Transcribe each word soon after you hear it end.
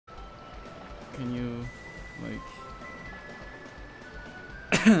Can you, like...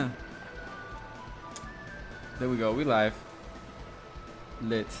 There we go, we live.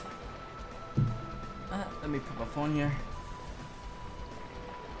 Lit. Let me put my phone here.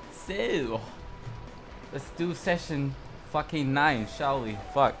 So, let's do session fucking 9, shall we?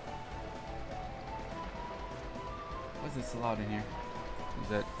 Fuck. Why is it so loud in here? Is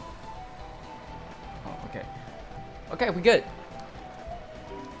that... Oh, okay. Okay, we good.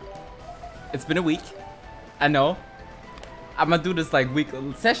 It's been a week. I know. I'm gonna do this like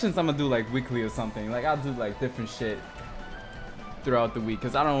sessions. I'm gonna do like weekly or something. Like I'll do like different shit throughout the week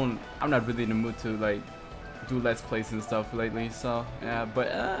because I'm not really in the mood to like do let's plays and stuff lately. So yeah,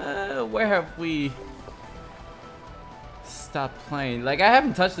 but where have we stopped playing? Like I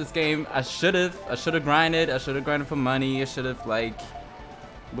haven't touched this game. I should have grinded. I should have grinded for money. I should have like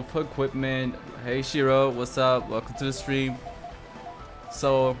looked for equipment. Hey Shiro, what's up? Welcome to the stream.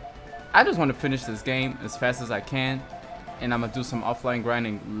 So I just want to finish this game as fast as I can. And I'm gonna do some offline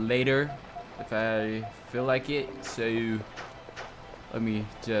grinding later if I feel like it. So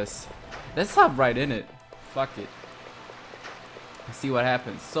let's hop right in it. Fuck it. Let's see what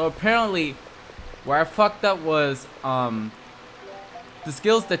happens. So apparently where I fucked up was the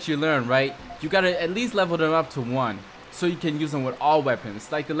skills that you learn, right? You gotta at least level them up to 1 so you can use them with all weapons.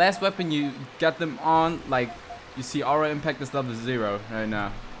 Like the last weapon you got them on, like you see aura impact is level 0 right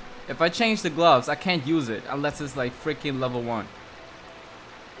now. If I change the gloves, I can't use it unless it's like freaking level 1.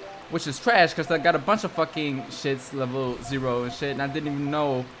 Which is trash because I got a bunch of fucking shits level 0 and shit and I didn't even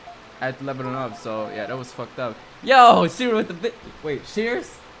know I had to level them up. So yeah, that was fucked up. Yo, Shears with the bit. Wait,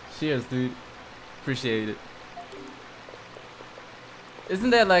 Shears? Shears, dude. Appreciate it.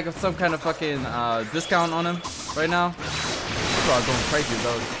 Isn't there like some kind of fucking discount on him right now? People are going crazy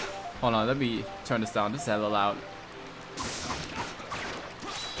though. Hold on, let me turn this down. This is hella loud.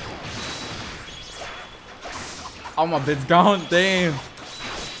 Oh, my bit's gone. Damn.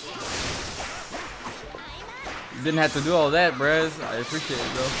 Didn't have to do all that, bruh. I appreciate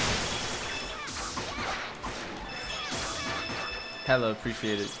it, though. Hella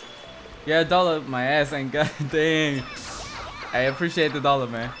appreciate it. Yeah, $1. My ass ain't got. Dang. I appreciate the $1,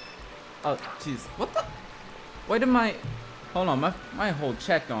 man. Oh, jeez. What the? Why did my... Hold on. My whole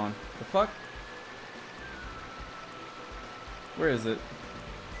check on. The fuck? Where is it?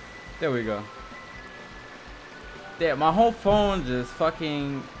 There we go. Damn, my whole phone just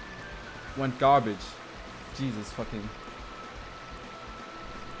fucking went garbage. Jesus fucking.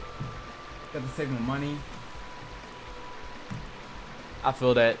 Got to save my money. I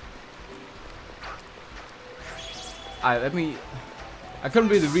feel that. Alright, I couldn't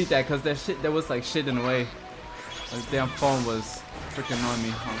really read that because there was like shit in the way. Like, damn phone was freaking annoying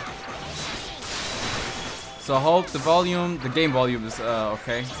me. So I hope the game volume is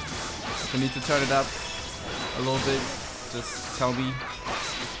okay. If I need to turn it up a little bit, just tell me.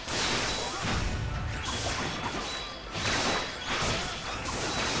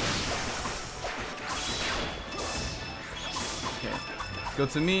 Okay, good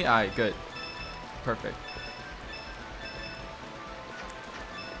to me. All right, good, perfect.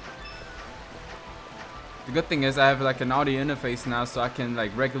 The good thing is I have like an audio interface now, so I can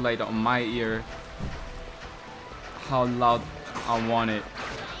like regulate on my ear how loud I want it.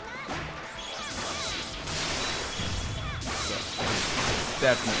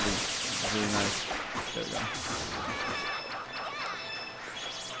 Definitely really nice. There we go.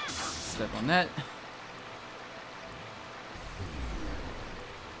 Step on that.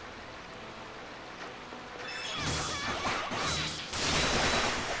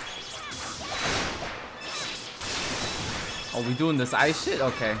 Oh, we doing this ice shit?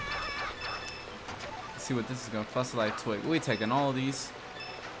 Okay. Let's see what this is gonna fossilite twig. We taking all of these.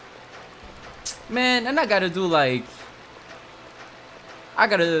 Man, and I gotta do like I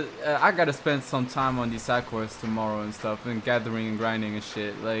gotta spend some time on these side quests tomorrow and stuff, and gathering and grinding and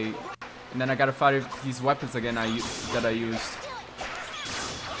shit. Like, and then I gotta fight these weapons again that I used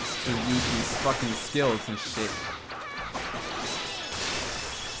to use these fucking skills and shit.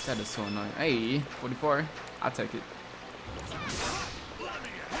 That is so annoying. Hey, 44. I'll take it.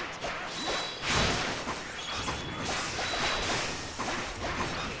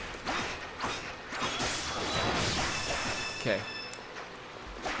 Okay.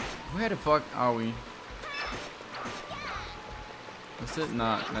 Where the fuck are we? Is it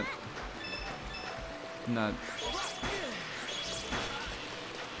not?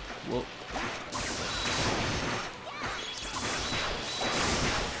 Well.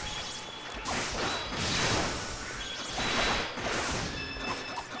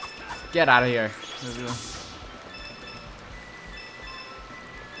 Get out of here.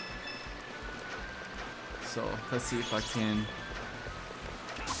 So let's see if I can.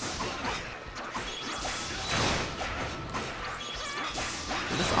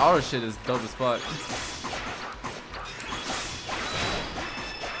 This auto shit is dope as fuck.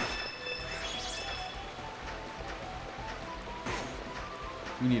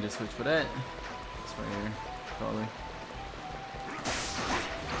 We need to switch for that. It's right here, probably.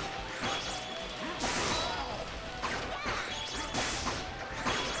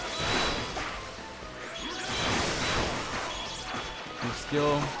 New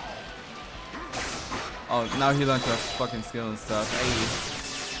skill. Oh, now he learned the fucking skill and stuff. Hey.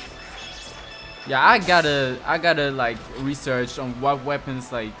 Yeah, I gotta like research on what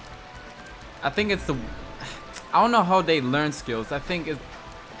weapons like. I think it's the. I don't know how they learn skills. I think it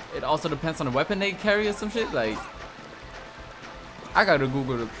also depends on the weapon they carry or some shit. Like, I gotta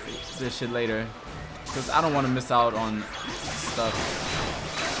Google this shit later, cause I don't want to miss out on stuff.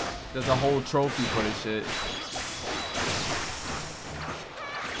 There's a whole trophy for this shit.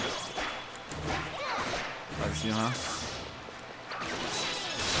 That's you, huh?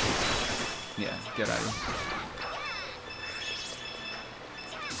 Yeah, get out of here.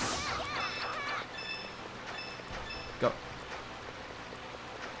 Go.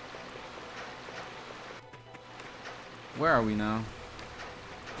 Where are we now?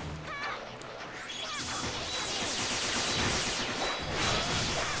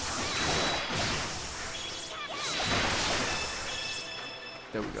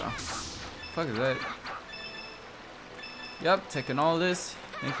 There we go. Fuck is that? Yep, taking all this.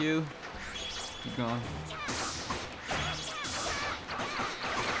 Thank you. Keep going.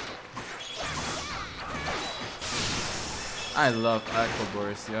 I love Aqua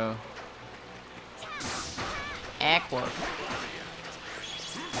Burst, yo. Aqua.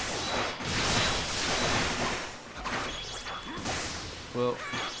 Well.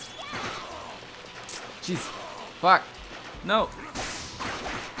 Jeez. Fuck. No.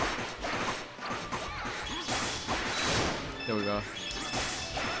 There we go.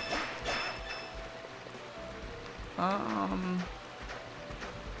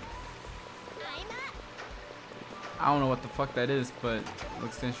 I don't know what the fuck that is, but it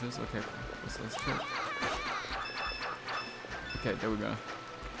looks dangerous. Okay, let's try. Okay, there we go.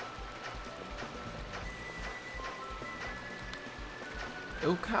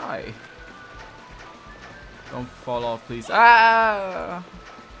 Okay. Don't fall off, please. Ah!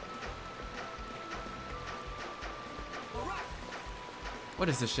 What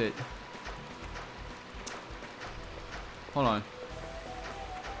is this shit? Hold on.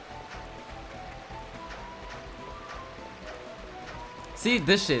 See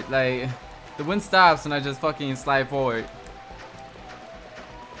this shit, like the wind stops and I just fucking slide forward.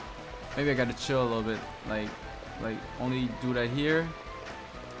 Maybe I gotta chill a little bit, like only do that here.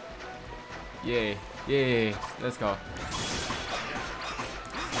 Yeah, yeah, let's go.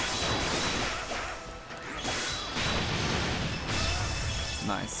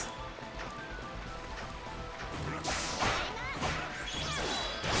 Nice.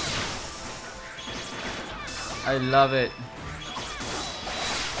 I love it.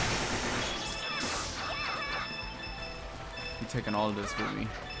 I'm taking all of this with me.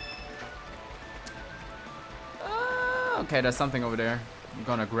 Okay, there's something over there. I'm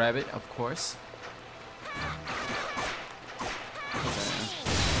gonna grab it, of course.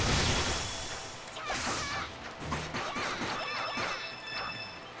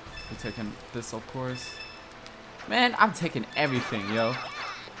 We're taking this, of course. Man, I'm taking everything, yo.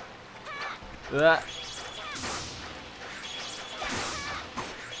 Ugh.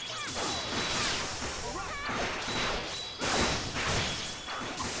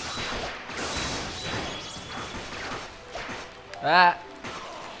 Ah.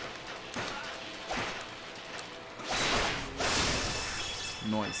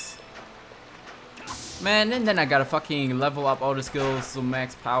 Nice. Man, and then I gotta fucking level up all the skills to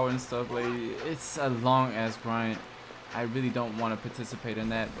max power and stuff. Like, it's a long ass grind. I really don't want to participate in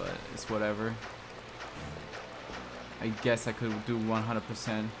that, but it's whatever. I guess I could do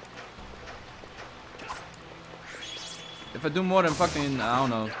 100%. If I do more than fucking, I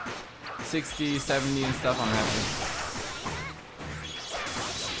don't know, 60, 70 and stuff, I'm happy.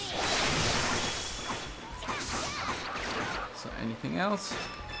 Anything else?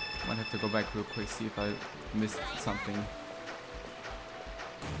 Might have to go back real quick, see if I missed something.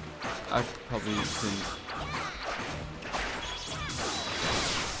 I probably didn't.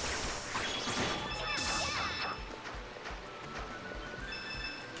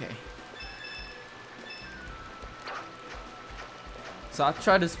 Okay. So I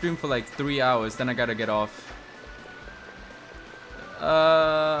tried to stream for like 3 hours, then I gotta get off.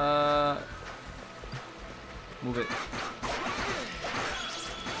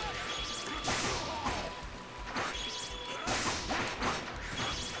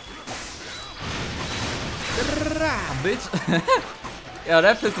 bitch. Yo,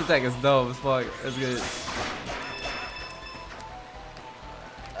 that fist attack is dope as fuck. That's good.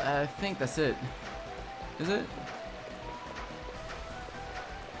 I think that's it. Is it?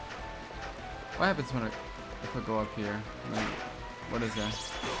 What happens when if I go up here? Like, what is that?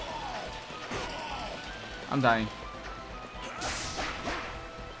 I'm dying.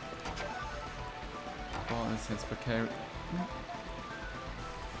 Ball instance, but carry.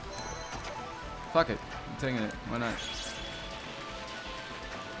 Fuck it. I'm taking it. Why not?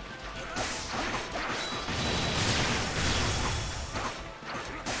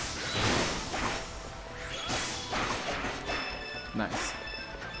 Nice.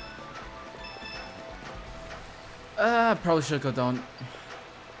 Probably should go down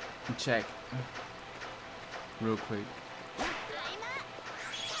and check real quick.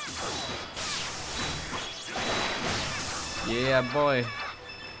 Yeah, boy.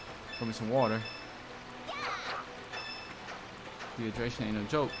 Pour me some water. Dehydration ain't no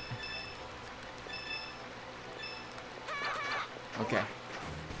joke. Okay.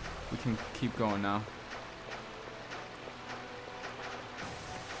 We can keep going now.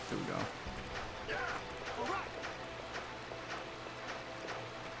 There we go.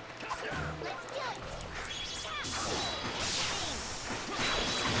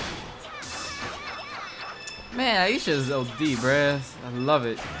 Man, Aisha is OD, bruh. I love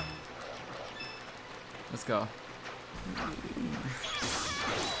it. Let's go.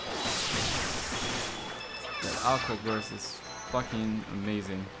 That Aqua burst is fucking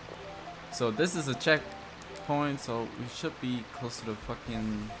amazing. So this is a checkpoint, so we should be close to the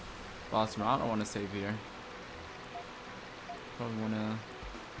fucking boss room. I don't want to save here. Probably wanna.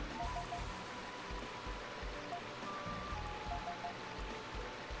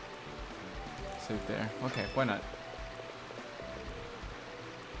 Save there. Okay, why not?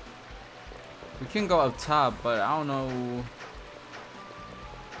 We can go up top, but I don't know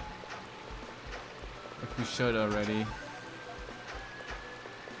if we should already.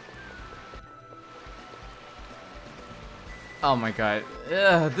 Oh my god.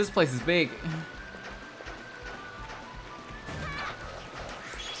 Ugh, this place is big.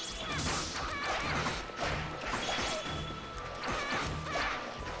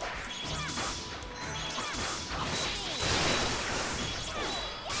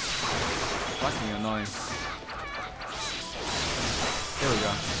 Fucking annoying. There we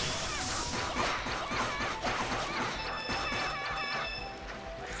go.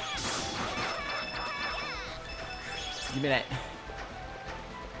 Give me that.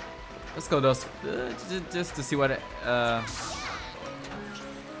 Let's go those just to see what it,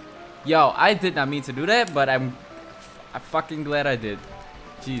 Yo, I did not mean to do that, but I'm fucking glad I did.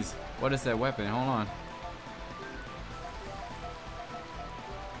 Jeez, what is that weapon? Hold on.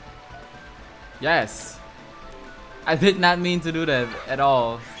 Yes. I did not mean to do that at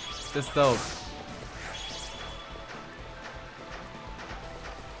all. Just dope.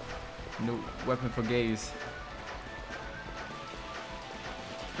 New weapon for gaze.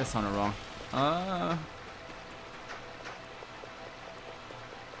 That sounded wrong.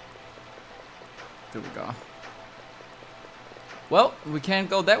 There we go. Well, we can't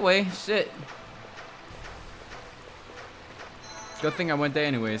go that way. Shit. Good thing I went there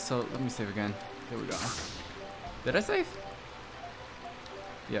anyway, so let me save again. There we go. Did I save?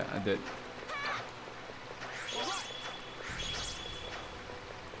 Yeah, I did.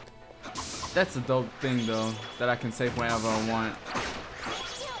 That's a dope thing though, that I can save whenever I want.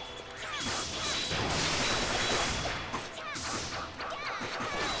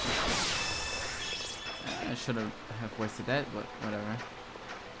 I should have wasted that, but whatever.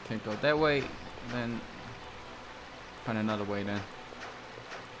 Can't go that way, then find another way then.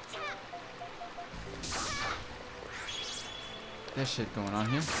 There's shit going on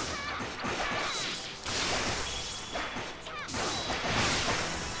here.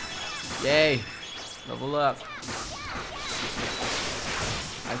 Yay! Level up.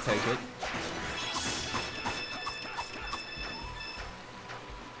 I take it.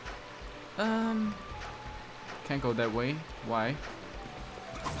 Can't go that way. Why?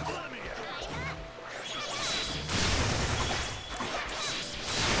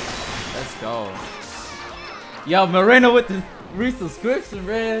 Let's go. Yo, Moreno with the resubscription,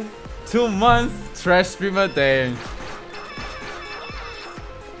 man. 2 months, trash streamer, dang.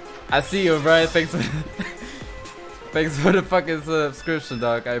 I see you, bro. Thanks for thanks for the fucking subscription,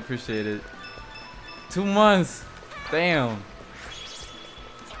 dog. I appreciate it. 2 months, damn.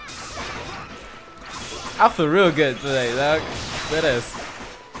 I feel real good today, dog. That is.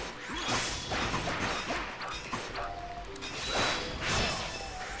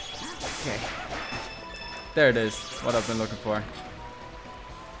 There it is. What I've been looking for.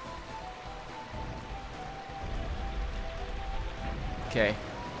 Okay.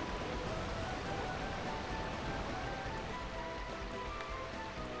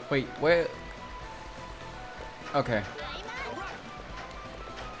 Wait, where? Okay.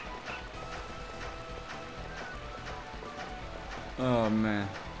 Oh man.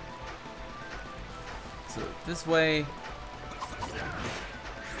 So this way.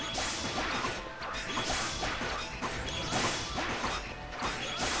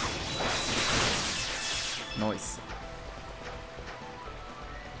 Noise.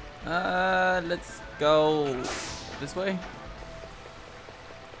 Let's go this way.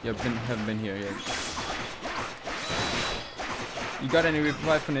 Yeah, haven't been here yet. You got any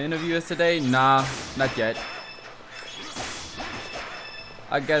reply from the interview yesterday? Nah, not yet.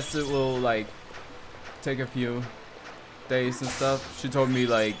 I guess it will like take a few days and stuff. She told me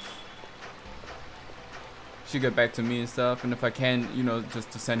like she'd get back to me and stuff, and if I can, you know,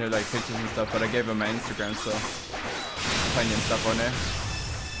 just to send her like pictures and stuff. But I gave her my Instagram, so plenty of stuff on there.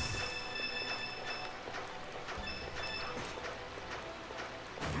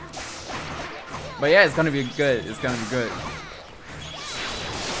 But yeah, it's gonna be good. It's gonna be good.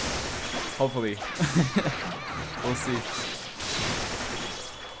 Hopefully. We'll see.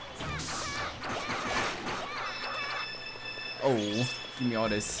 Oh, give me all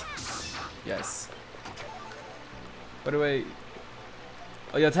this. Yes. By the way,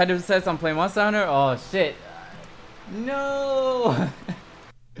 oh, your title says I'm playing Monster Hunter? Oh shit. No.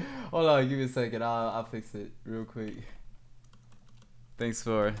 Hold on, give me a second. I'll fix it real quick. Thanks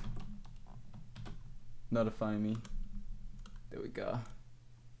for notifying me. There we go.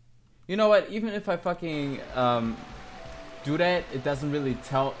 You know what? Even if I fucking do that, it doesn't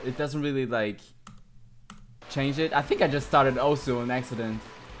really like change it. I think I just started also on accident.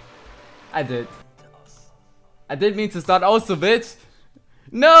 I did mean to start also, bitch.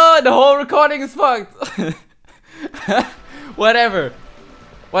 No, the whole recording is fucked. Whatever.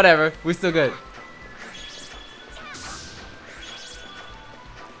 We're still good.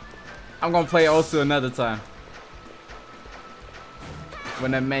 I'm gonna play also another time. When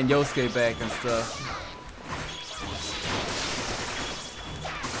that man Yosuke back and stuff.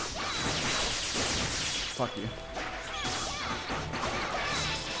 Fuck you.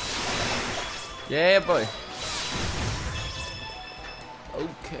 Yeah, boy.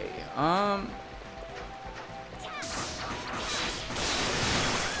 Okay.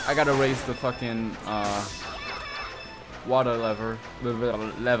 I gotta raise the fucking water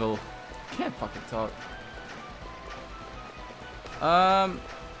level. Can't fucking talk.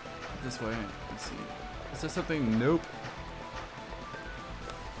 This way. Let's see. Is there something? Nope.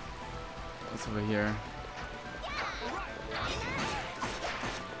 What's over here?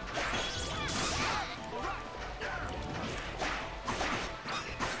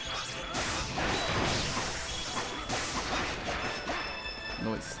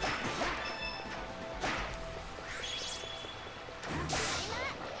 Noise.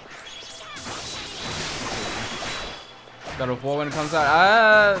 God of War when it comes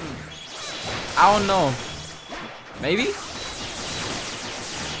out? I don't know. Maybe?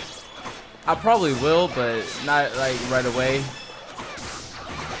 I probably will, but not like right away.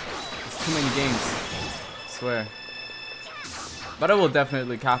 It's too many games. I swear. But I will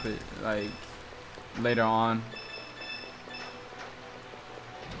definitely cop it like later on.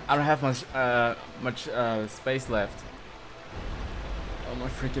 I don't have much space left on my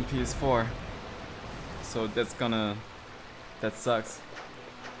freaking PS4, so that sucks.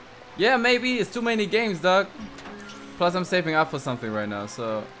 Yeah, maybe it's too many games, dog. Plus, I'm saving up for something right now,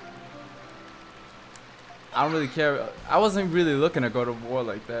 so I don't really care. I wasn't really looking at God of War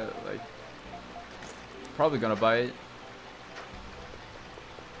like that. Like, probably gonna buy it.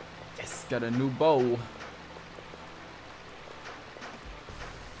 Yes, got a new bow.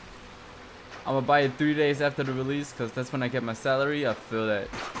 I'm gonna buy it 3 days after the release, cause that's when I get my salary. I feel that.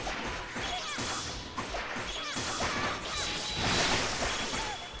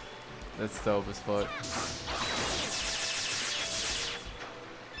 That's dope as fuck.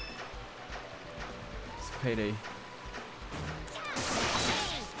 It's payday.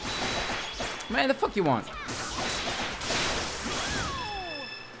 Man, the fuck you want?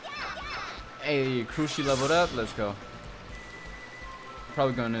 Hey, Crushi leveled up. Let's go.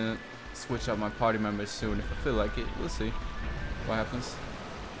 Probably gonna switch up my party members soon if I feel like it. We'll see what happens.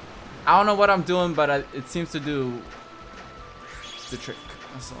 I don't know what I'm doing, but it seems to do the trick.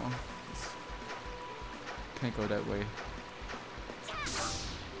 That's all. Can't go that way.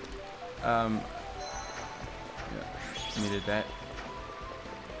 Yeah, needed that.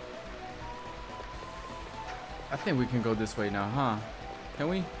 I think we can go this way now, huh? Can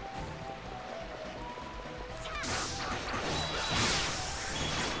we?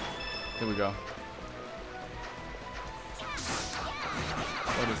 There we go.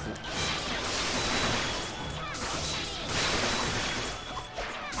 What is it?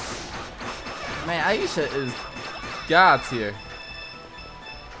 Man, Aisha is God tier.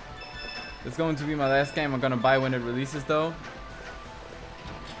 It's going to be my last game I'm gonna buy when it releases though.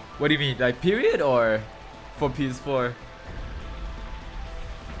 What do you mean? Like period or for PS4?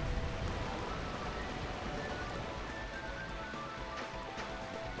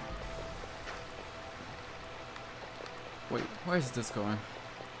 Wait, where is this going?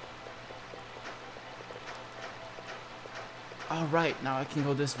 Alright, now I can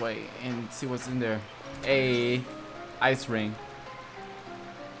go this way and see what's in there. A ice ring.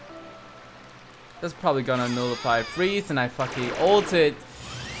 That's probably gonna nullify freeze, and I fucking ulted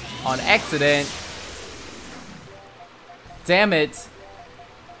on accident. Damn it.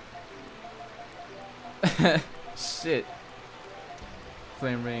 Shit.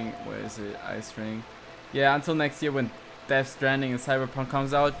 Flame ring, where is it? Ice ring. Yeah, until next year when Death Stranding and Cyberpunk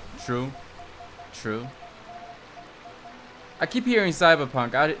comes out. True. True. I keep hearing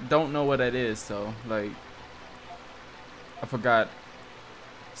Cyberpunk. I don't know what that is, so like I forgot.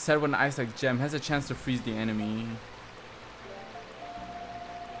 Said when the ice like gem has a chance to freeze the enemy.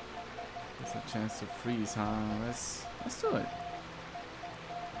 There's a chance to freeze, huh? Let's do it.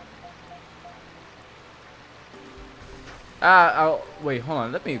 Wait, hold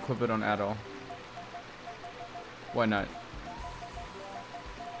on. Let me equip it on Adol. Why not?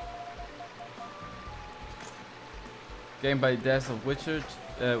 Game by devs of Witcher.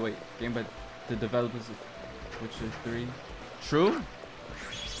 Wait, game by the developers of Witcher 3. True.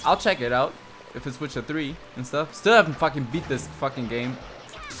 I'll check it out if it's Witcher 3 and stuff. Still haven't fucking beat this fucking game.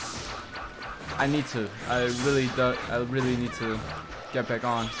 I need to. I really need to get back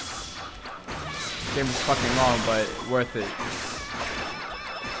on. Game is fucking long, but worth it.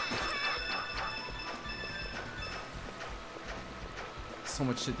 So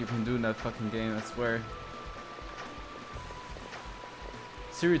much shit you can do in that fucking game, I swear.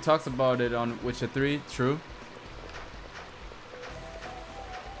 Siri talks about it on Witcher 3, true.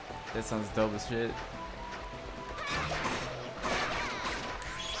 That sounds dope as shit.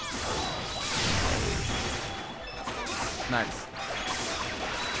 Nice.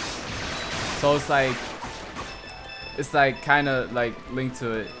 So it's like kind of like linked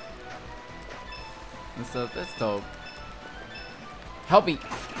to it and stuff. That's dope. Help me.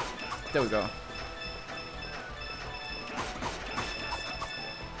 There we go.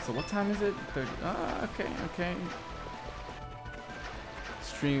 So what time is it? 30. Ah, okay, okay.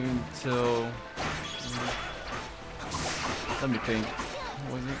 Stream till. Let me think.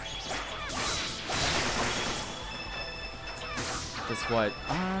 What was it? That's what?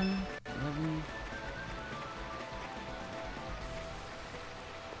 11.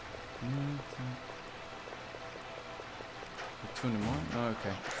 2 in the morning? Oh,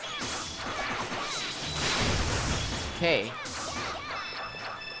 okay. Okay.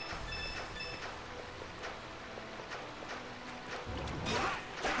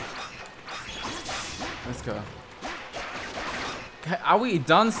 Let's go. Are we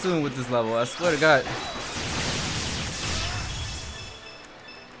done soon with this level? I swear to God.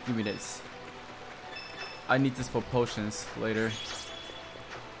 Give me this. I need this for potions later.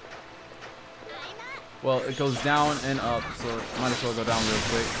 Well, it goes down and up, so might as well go down real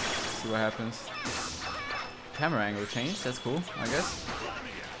quick. See what happens. Camera angle change. That's cool, I guess.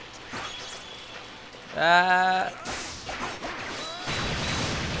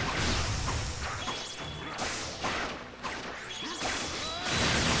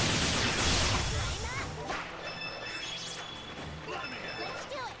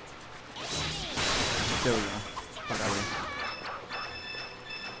 There we go. Fuck out of here.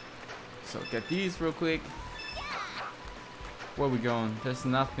 So get these real quick. Where are we going? There's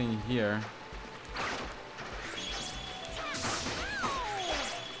nothing here.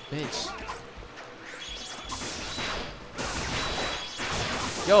 Bitch.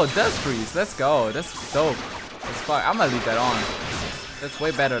 Yo, Death Freeze. Let's go. That's dope. That's fire. I'm gonna leave that on. That's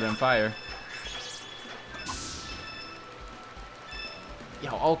way better than fire. Yo,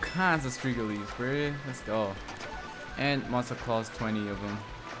 all kinds of Striga leaves, bro. Let's go. And Monster Claws, 20 of them.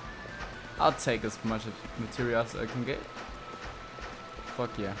 I'll take as much of material as I can get.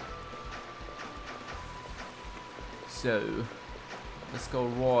 Fuck yeah. So, let's go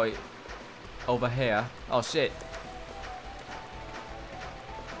right over here. Oh shit.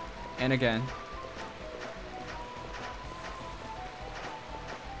 And again.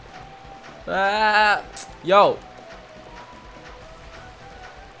 Ah, yo.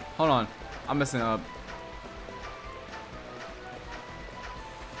 Hold on. I'm messing up.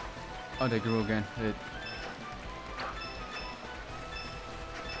 Oh, they grew again.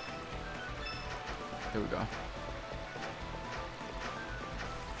 There we go.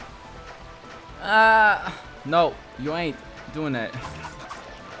 No, you ain't doing that.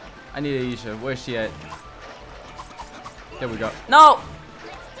 I need Aisha. Where's she at? There we go. No!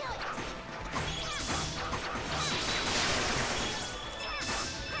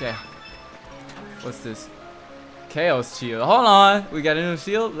 Okay. What's this? Chaos shield. Hold on. We got a new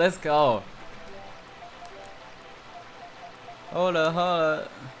shield? Let's go. Hold up, hold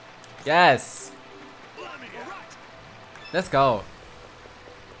up. Yes. Let's go.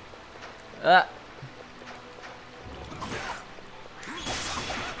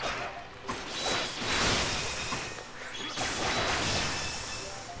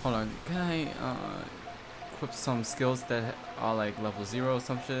 Hold on. Can I equip some skills that are like level 0 or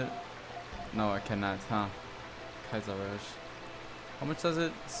some shit? No, I cannot, huh? Kaiser Rush. How much does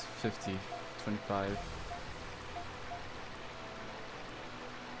it? It's 50, 25.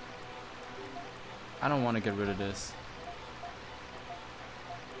 I don't want to get rid of this.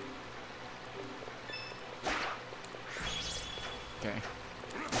 Okay.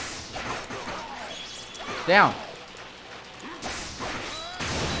 Down.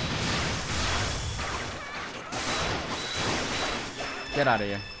 Get out of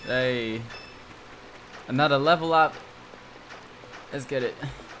here. Hey. Another level up. Let's get it.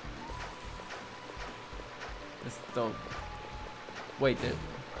 That's dope. Wait,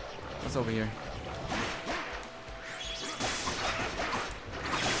 what's over here?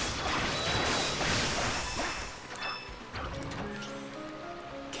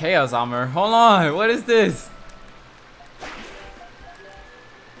 Chaos armor. Hold on. What is this?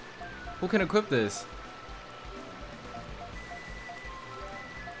 Who can equip this?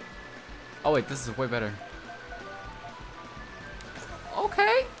 Oh wait, this is way better.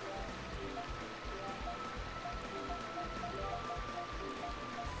 Okay.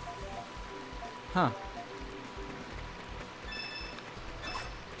 Huh.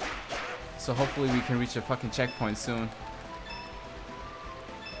 So hopefully we can reach a fucking checkpoint soon.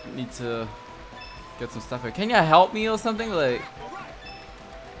 Need to get some stuff here. Can you help me or something? Like,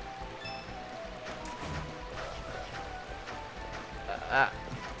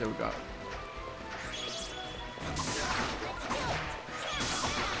 there we go.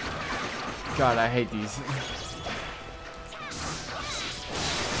 God, I hate these.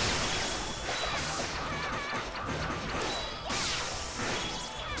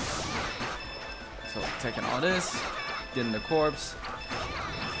 So taking all this, getting the corpse.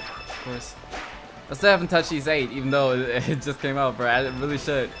 Of course. I still haven't touched these 8, even though it just came out, bro. I really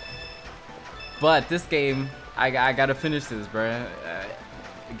should. But this game, I gotta finish this, bro.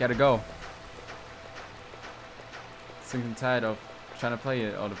 I gotta go. Sick and tired of trying to play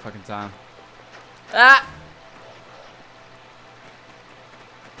it all the fucking time. Ah!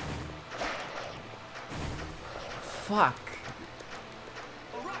 Fuck.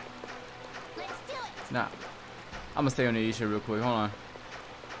 Nah. I'm gonna stay on the Aisha real quick. Hold on.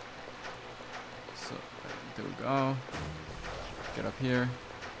 So, there we go. Get up here.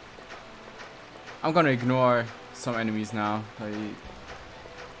 I'm gonna ignore some enemies now. Like,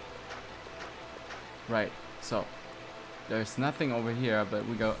 right. So, there's nothing over here, but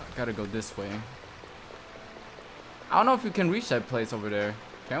we gotta go this way. I don't know if we can reach that place over there.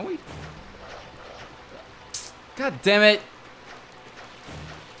 Can we? God damn it.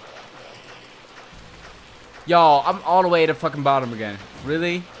 Yo, I'm all the way at the fucking bottom again.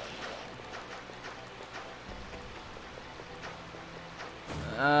 Really?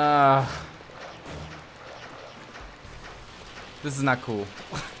 This is not cool.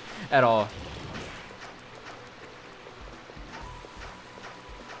 At all.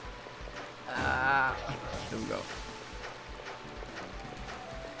 There we go.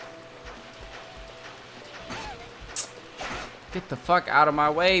 Get the fuck out of my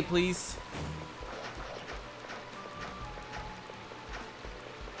way, please.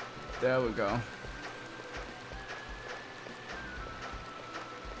 There we go.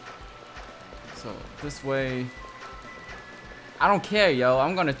 So this way. I don't care, yo.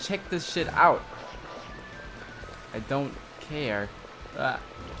 I'm gonna check this shit out. I don't care.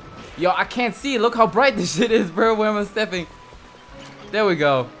 Yo, I can't see. Look how bright this shit is, bro. Where am I stepping? There we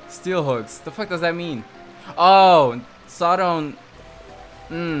go. Steel hooks. The fuck does that mean? Oh, so I don't.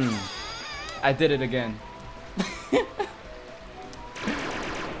 I did it again.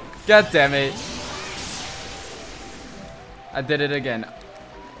 God damn it. I did it again.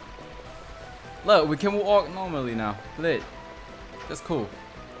 Look, we can walk normally now. Lit. That's cool.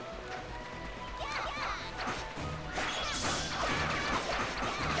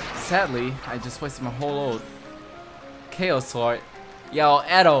 Sadly, I just wasted my whole load. Chaos Sword. Yo,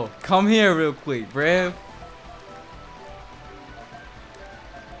 Edo, come here real quick, bruh.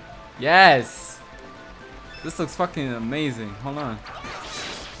 Yes! This looks fucking amazing. Hold on.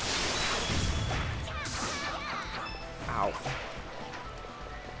 Ow.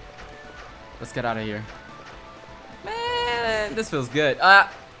 Let's get out of here. Man, this feels good.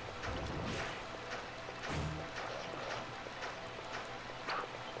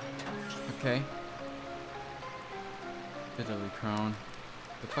 Okay. Fidelity Crown.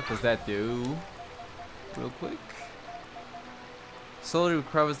 The fuck does that do? Real quick. Slowly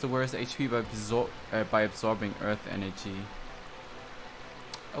recovers the worst HP by absorbing Earth energy.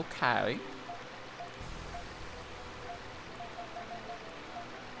 Okay.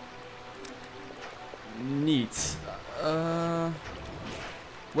 Neat.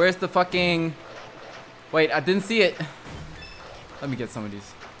 Where's the fucking... Wait, I didn't see it. Let me get some of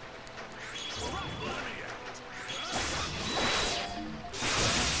these.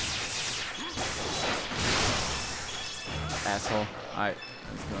 Asshole. Alright,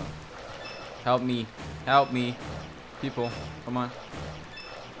 let's go. Help me. Help me. People, come on.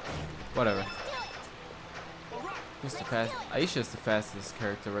 Whatever. Who's the fast? Aisha's the fastest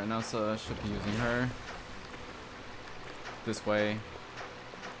character right now, so I should be using her. This way.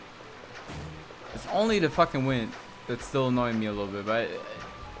 It's only the fucking wind that's still annoying me a little bit, but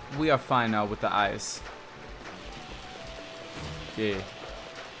we are fine now with the ice. Yeah.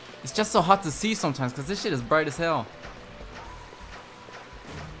 It's just so hard to see sometimes because this shit is bright as hell.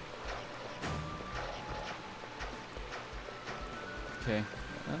 Okay.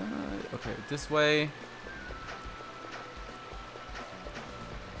 Okay, this way.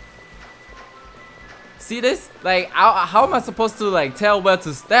 See this? Like, how am I supposed to like tell where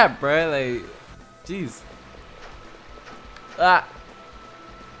to step, bruh? Like, jeez. Ah.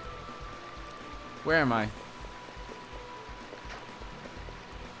 Where am I?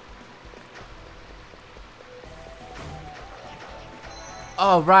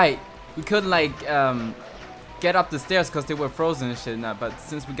 Oh right, we couldn't like get up the stairs because they were frozen and shit. Now, but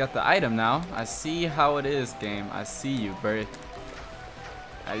since we got the item now, I see how it is, game. I see you, bro.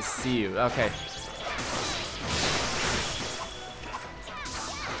 I see you. Okay.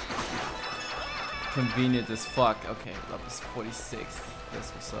 Convenient as fuck. Okay, level 46. That's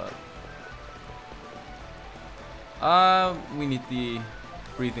what's up. We need the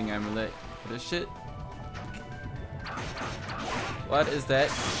breathing amulet for this shit. What is that?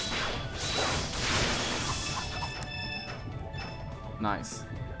 Nice.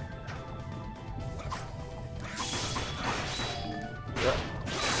 Yep.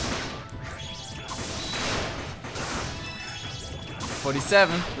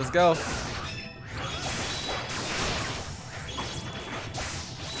 47. Let's go.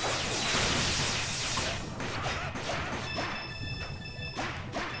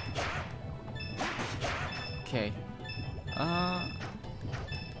 Okay.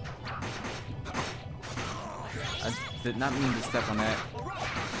 I did not mean to step on that.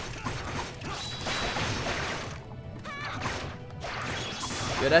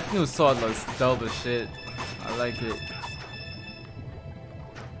 Yeah, that new sword looks dope as shit. I like it.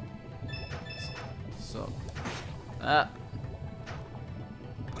 So, okay.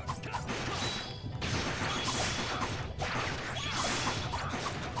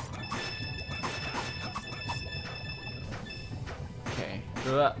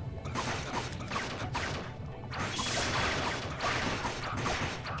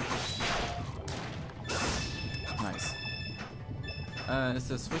 Nice. Is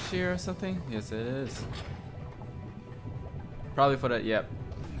there a switch here or something? Yes, it is. Probably for that. Yep.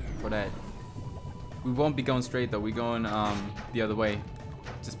 For that. We won't be going straight though. We're going the other way,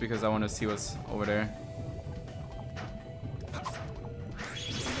 just because I want to see what's over there.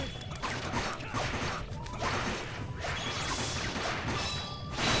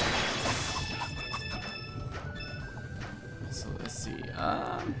 So let's see.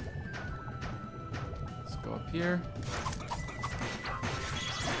 Let's go up here.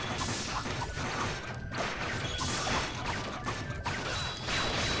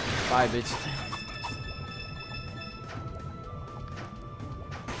 Bye, bitch.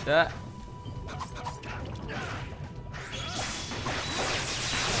 That.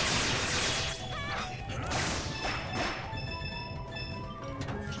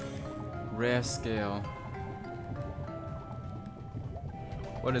 Rare scale.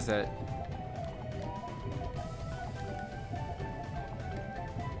 What is that?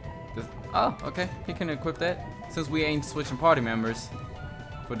 Oh, okay. He can equip that. Since we ain't switching party members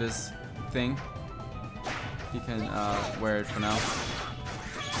for this thing, he can wear it for now.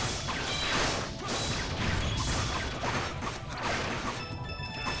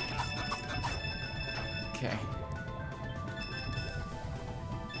 Okay.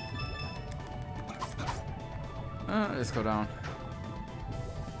 Let's go down.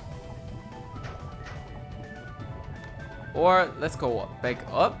 Or let's go back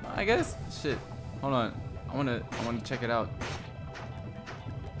up, I guess. Shit. Hold on. I wanna check it out.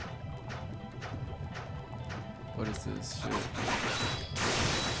 What is this shit?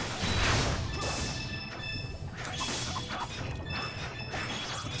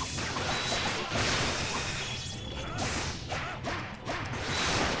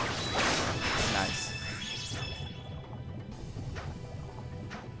 Nice.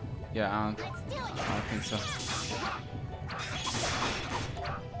 Yeah, I don't think so.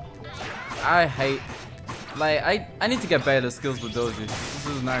 I hate, like, I need to get better skills with Doji. This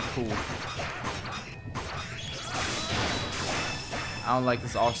is not cool. I don't like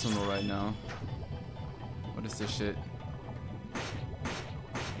this arsenal right now. What is this shit?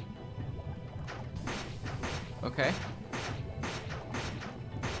 Okay.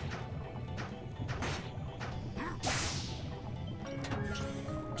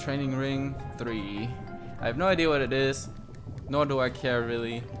 Training ring 3. I have no idea what it is, nor do I care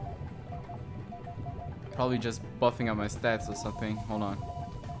really. Probably just buffing up my stats or something. Hold on.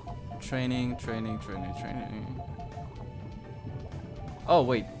 Training. Oh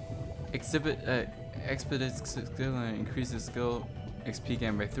wait. Expedites skill and increases skill XP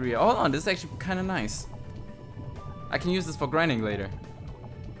gain by 3. Hold on, this is actually kind of nice. I can use this for grinding later.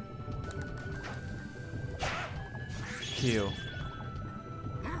 Heal.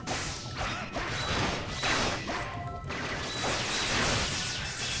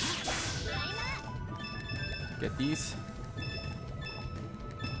 Get these.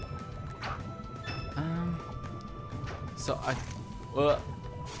 So I.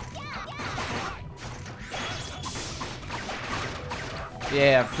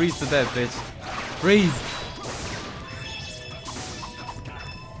 Yeah, freeze to death, bitch. Freeze.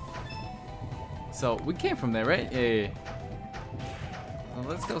 So we came from there, right? Yeah. Well,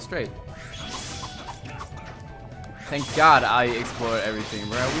 let's go straight. Thank God I explored everything,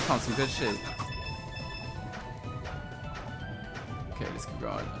 bro. We found some good shit. Okay, let's keep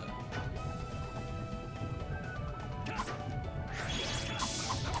going.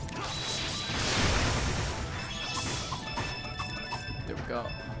 There we go.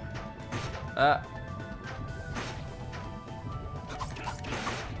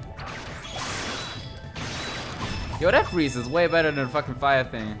 Yo, that freeze is way better than the fucking fire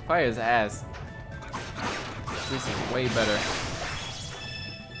thing. Fire is ass. Freeze is way better.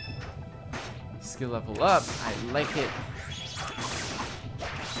 Skill level up. I like it.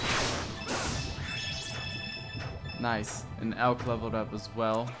 Nice. And Elk leveled up as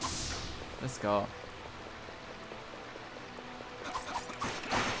well. Let's go.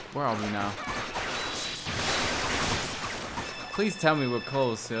 Where are we now? Please tell me we're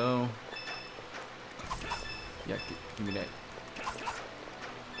close, yo. Yeah, give me that.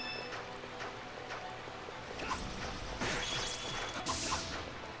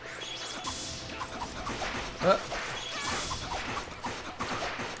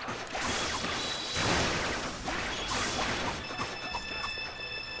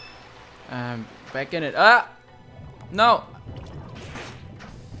 Back in it. No.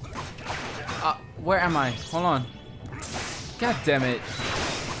 Where am I? Hold on. God damn it.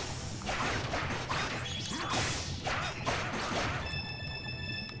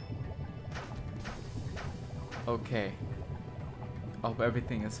 Okay. Hope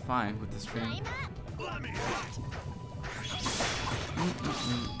everything is fine with the stream.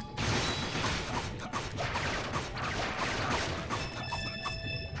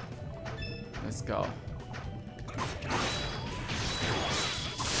 Let's go.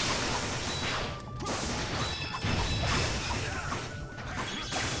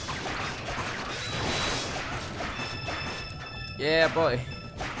 Yeah, boy.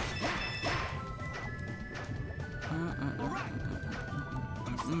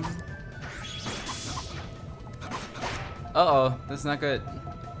 Uh-oh, that's not good.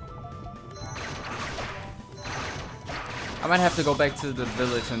 I might have to go back to the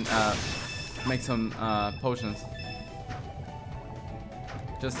village and make some potions.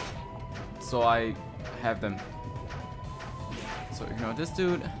 Just so I have them. So ignore this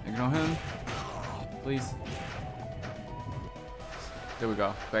dude, ignore him. Please. There we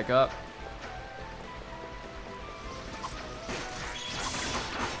go. Back up.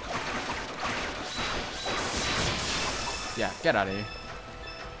 Yeah, get out of here.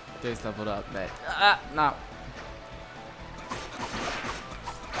 Days leveled up, man. Ah, no.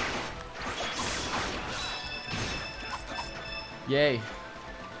 Yay.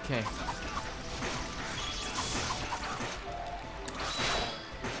 Okay.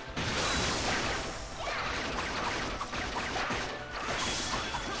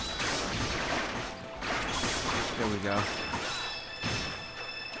 There we go.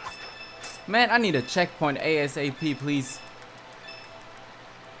 Man, I need a checkpoint ASAP, please.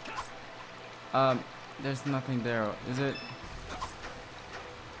 There's nothing there, is it?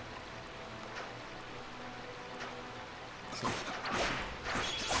 So.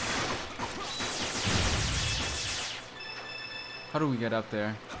 How do we get up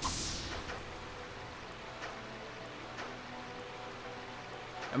there?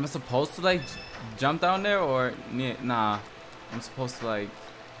 Am I supposed to like jump down there or nah? I'm supposed to like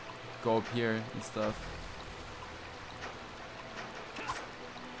go up here and stuff.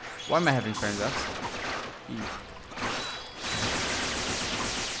 Why am I having frames up?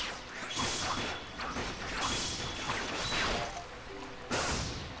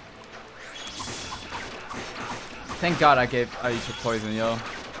 Thank God I gave Aisha poison, yo.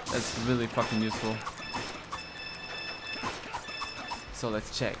 That's really fucking useful. So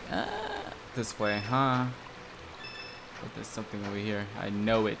let's check. This way, huh? But there's something over here. I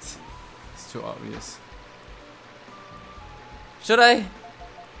know it. It's too obvious. Should I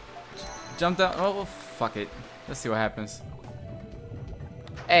jump down? Oh, fuck it. Let's see what happens.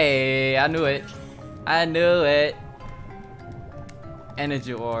 Hey, I knew it. I knew it.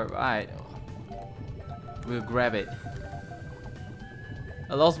 Energy orb. Alright. We'll grab it.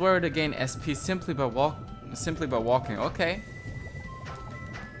 Allows wearer to gain SP simply by walking. Okay.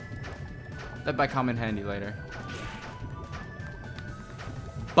 That might come in handy later.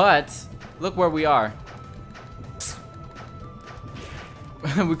 But look where we are.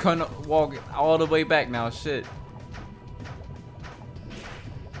 We can't walk all the way back now. Shit.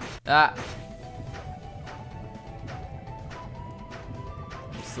 Ah.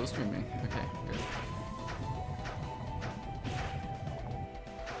 I'm still streaming. Okay, good.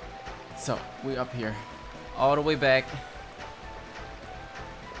 So we up here, all the way back.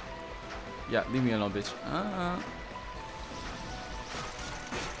 Yeah, leave me alone, bitch. Ah.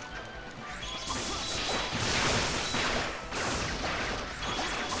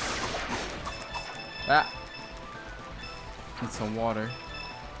 Need some water.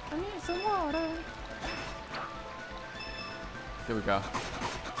 I need some water. There we go.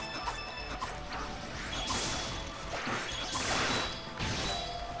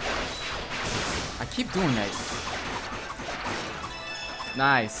 I keep doing that.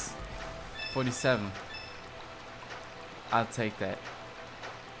 Nice. 47. I'll take that.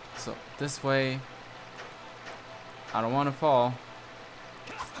 So this way. I don't want to fall.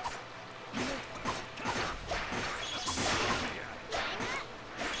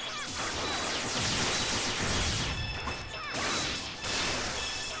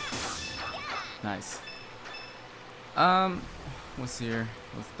 Nice. What's here?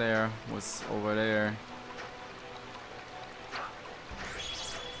 What's there? What's over there?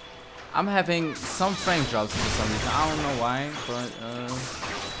 I'm having some frame drops for some reason. I don't know why, but I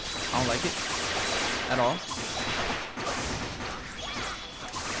don't like it at all.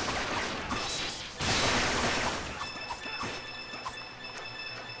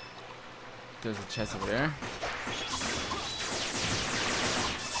 There's a chest over there.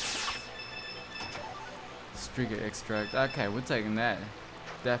 Trigger extract. Okay, we're taking that.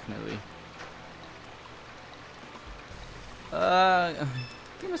 Definitely.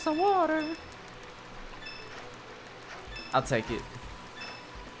 Give me some water. I'll take it.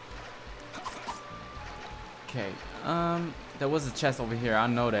 Okay. There was a chest over here. I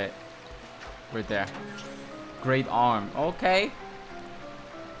know that. Right there. Great arm. Okay.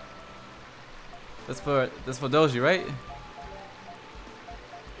 That's for Doji, right?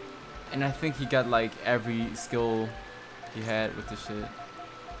 And I think he got like every skill he had with this shit.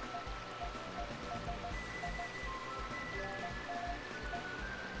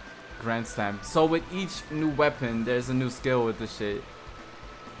 Grand Slam. So with each new weapon, there's a new skill with this shit.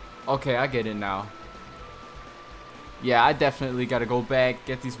 Okay, I get it now. Yeah, I definitely gotta go back,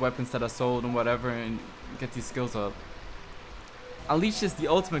 get these weapons that I sold and whatever, and get these skills up. Unleashes the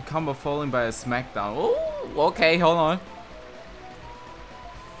ultimate combo following by a smackdown. Oh, okay, hold on.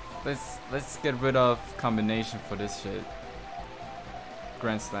 Let's get rid of combination for this shit.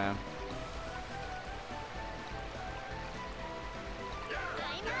 Grand Slam.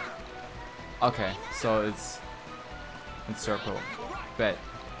 Okay, so it's in circle. Bet.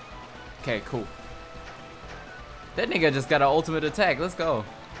 Okay, cool. That nigga just got an ultimate attack. Let's go.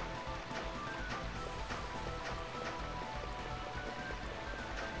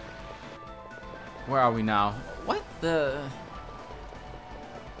 Where are we now? What the?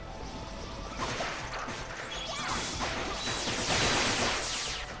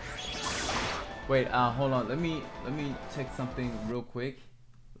 Wait, hold on. Let me check something real quick.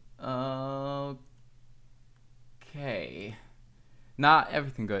 Okay. Nah,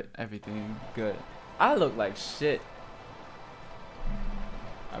 everything good. Everything good. I look like shit.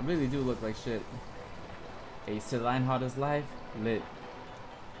 I really do look like shit. Hey, Sid Lionheart is live? Lit.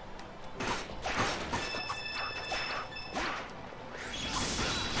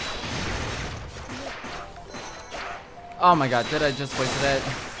 Oh my god, did I just waste that?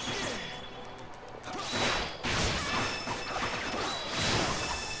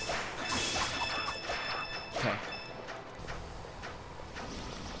 Okay.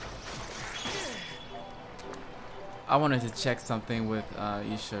 I wanted to check something with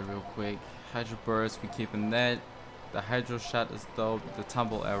Isha real quick. Hydro Burst, we keeping that. The Hydro Shot is dope. The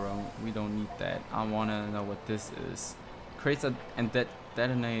Tumble Arrow, we don't need that. I wanna know what this is. Creates and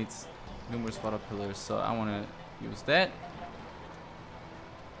detonates numerous water pillars, so I wanna use that.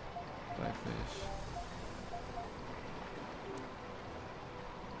 Blackfish.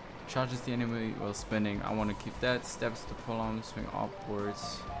 Charges the enemy while spinning. I want to keep that. Steps to pull on, swing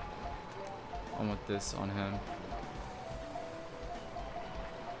upwards. I want this on him.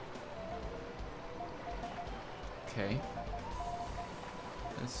 Okay.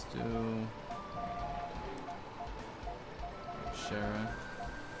 Let's do Shara.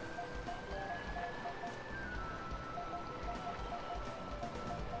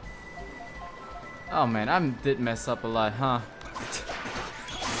 Oh man, I did mess up a lot, huh?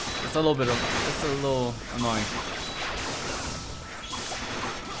 It's a little annoying.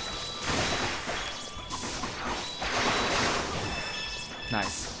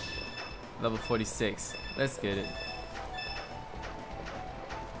 Nice. Level 46. Let's get it.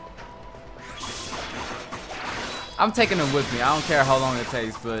 I'm taking them with me. I don't care how long it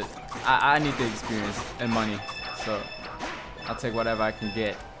takes, but I need the experience and money. So I'll take whatever I can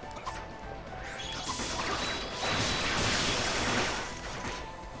get.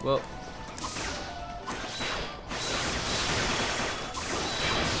 Well,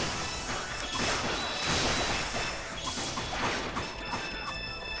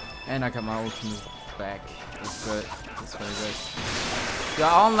 and I got my ultimate back. That's good. That's very good. Yo,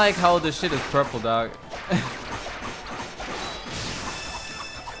 I don't like how this shit is purple, dog.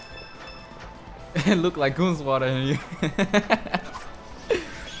 It looked like goons water in you.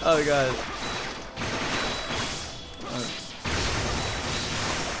 Oh god.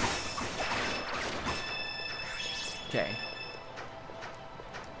 Okay.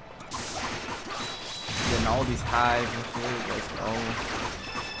 Getting all these highs and shit. Let's go.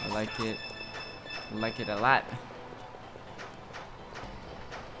 I like it. I like it a lot.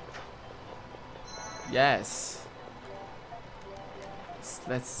 Yes.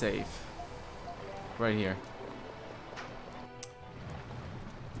 Let's save. Right here.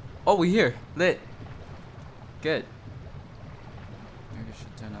 Oh, we're here. Lit. Good. Maybe I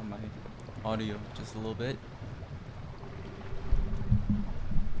should turn on my audio just a little bit.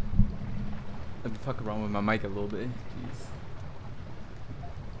 Let me fuck around with my mic a little bit. Jeez.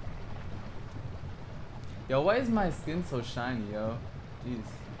 Yo, why is my skin so shiny, yo? Jeez.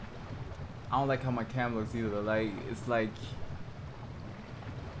 I don't like how my cam looks either. Like, it's like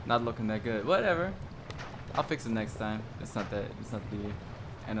not looking that good. Whatever. I'll fix it next time. It's not the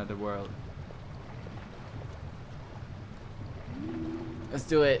end of the world. Let's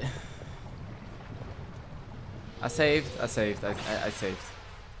do it. I saved. I saved. I saved.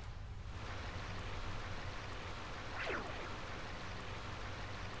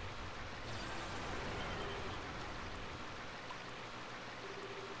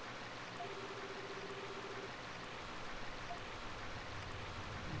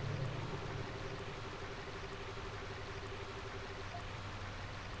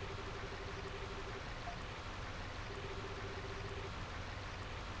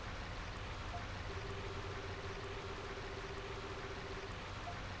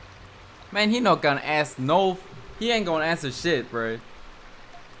 Man, he not gonna ask no. He ain't gonna answer shit, bro.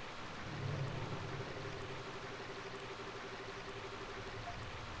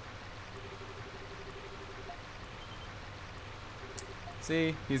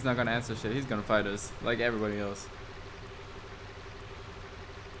 See, he's not gonna answer shit. He's gonna fight us like everybody else.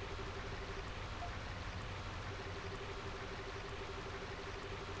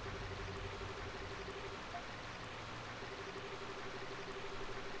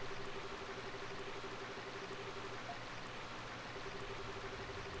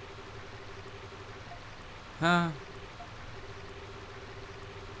 Huh?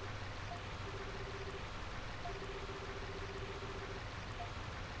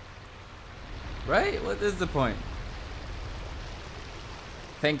 Right? What is the point?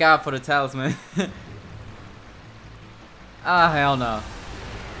 Thank God for the talisman. Ah, hell no.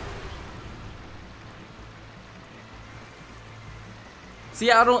 See,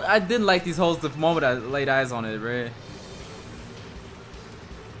 I didn't like these holes the moment I laid eyes on it, right?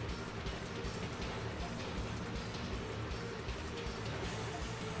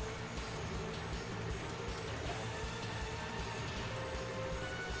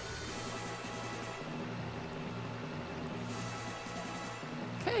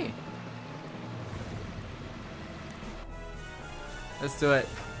 Okay. Let's do it.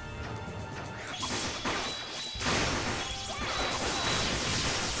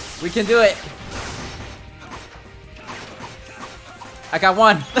 We can do it. I got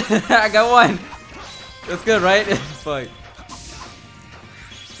one. I got one. That's good, right? Fuck.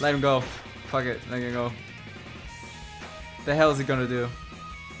 Let him go. Fuck it. Let him go. The hell is he gonna do?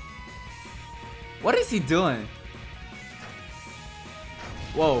 What is he doing?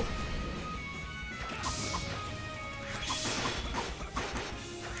 Whoa.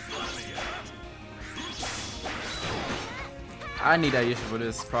 I need that issue for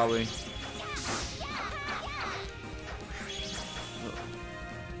this, probably.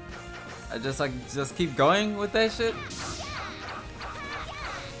 I just keep going with that shit.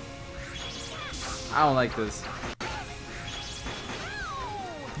 I don't like this.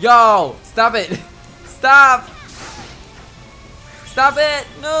 Yo, stop it! Stop! Stop it!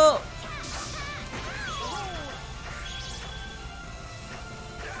 No!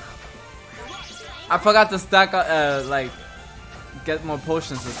 I forgot to stack like get more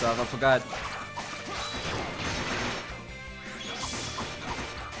potions and stuff. I forgot.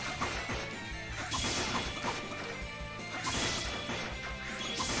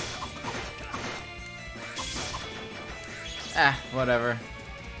 Ah, whatever.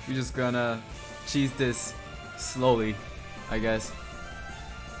 We're just gonna cheese this slowly, I guess.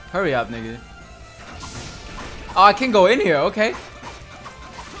 Hurry up, nigga. Oh, I can go in here. Okay.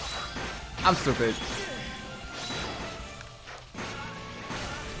 I'm stupid.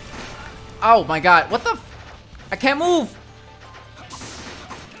 Oh my god, what the f— I can't move!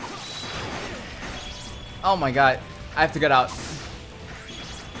 Oh my god, I have to get out.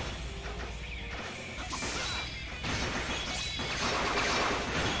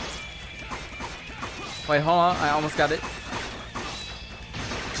 Wait, hold on, I almost got it.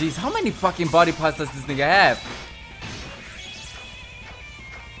 Jeez, how many fucking body parts does this nigga have?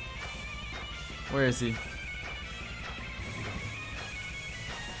 Where is he?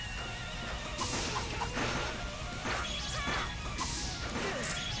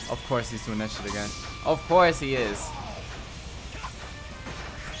 Of course he's doing that shit again. Of course he is.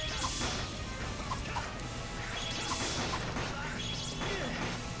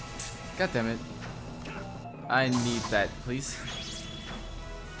 God damn it. I need that, please.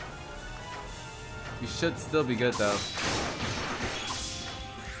 You should still be good though.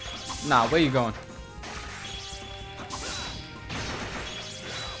 Nah, where you going?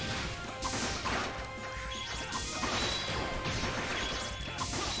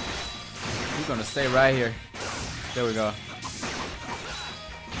 You're gonna stay right here. There we go.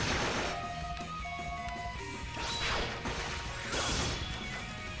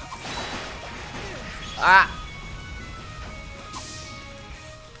 Ah!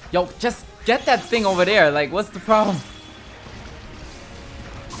 Yo, just get that thing over there. Like, what's the problem?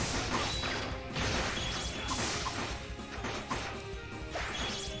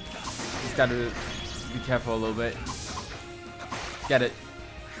 Just gotta be careful a little bit. Get it.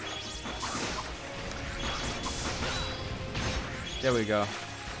 There we go.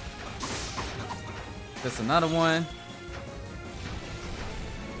 There's another one.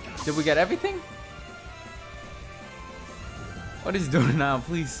 Did we get everything? What is he doing now,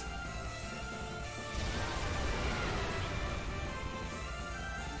 please?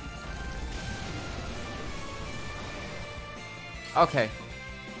 Okay.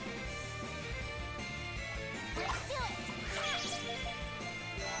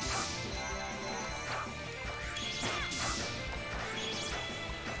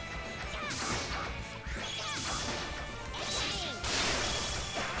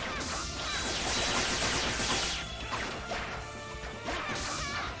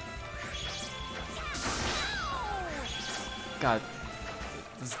 God,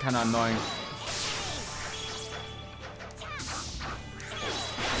 this is kind of annoying.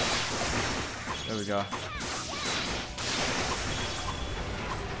 There we go.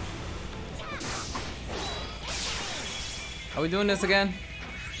 Are we doing this again?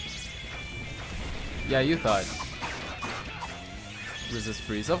 Yeah, you thought. Resist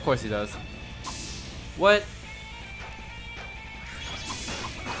freeze. Of course he does. What?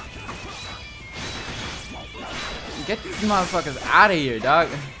 Get these motherfuckers out of here, dog.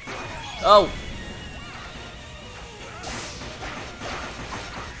 Oh.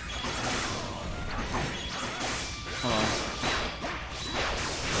 Hold on.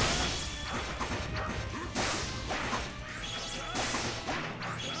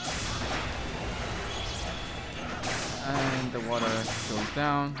 And the water goes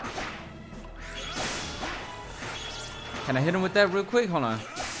down. Can I hit him with that real quick? Hold on.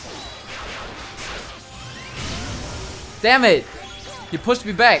 Damn it! He pushed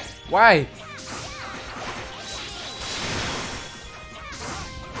me back. Why?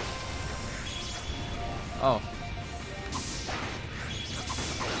 Oh.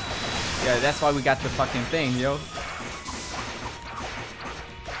 Yeah, that's why we got the fucking thing, yo.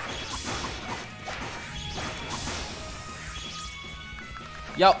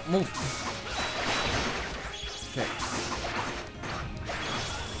 Yo, move. Okay.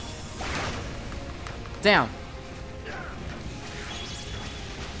 Damn.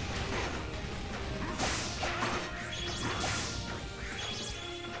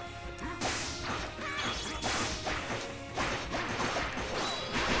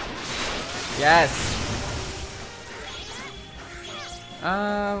 Yes.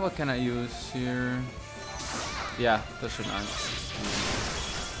 What can I use here? Yeah, that should not.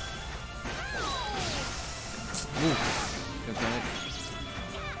 Ooh. Okay.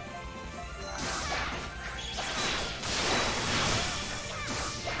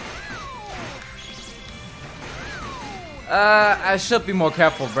 I should be more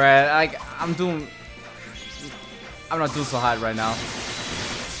careful, Brad. I'm not doing so hot right now.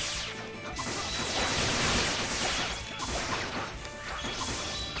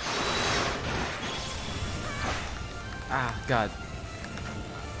 Ah, God.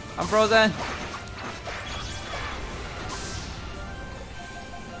 I'm frozen.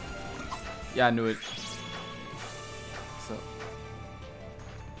 Yeah, I knew it. So.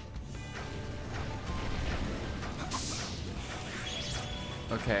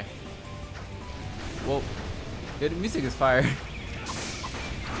 Okay. Whoa. Yeah, the music is fire.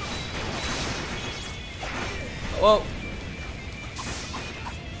 Whoa.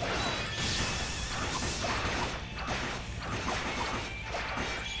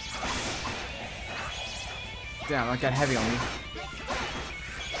 Damn, I got heavy on me.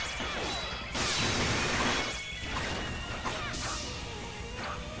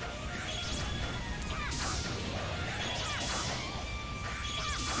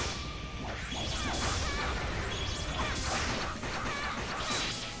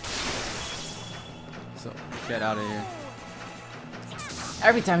 So, get out of here.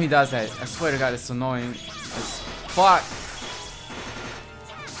 Every time he does that, I swear to God, it's annoying as fuck.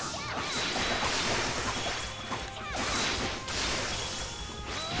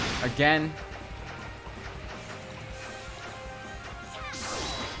 Again.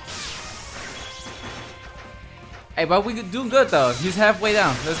 Hey, but we doing good though. He's halfway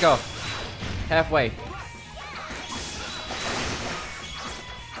down. Let's go. Halfway.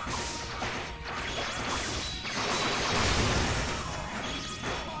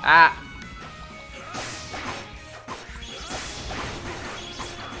 Ah.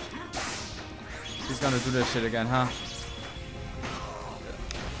 He's gonna do this shit again, huh?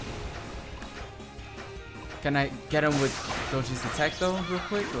 Can I get him with Doji's attack though, real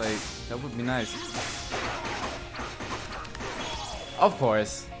quick? Like, that would be nice. Of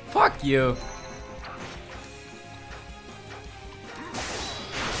course. Fuck you.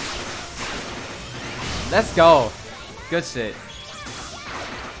 Let's go. Good shit.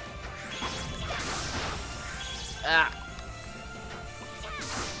 Ah.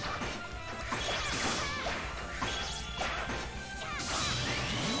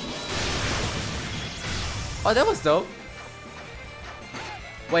 Oh, that was dope.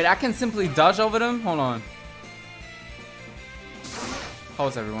 Wait, I can simply dodge over them? Hold on.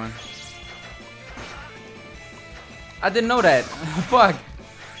 Pause, everyone. I didn't know that. Fuck.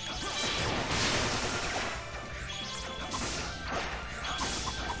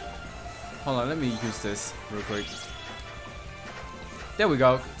 Hold on, let me use this real quick. There we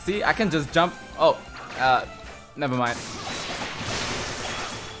go. See, I can just jump. Oh, never mind.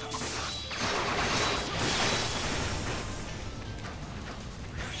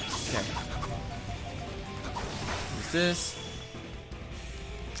 Okay. Use this.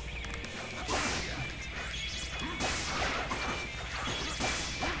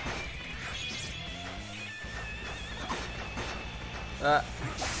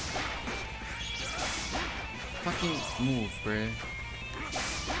 Fucking move, bruh.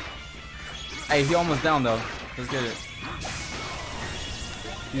 Hey, he almost down though. Let's get it.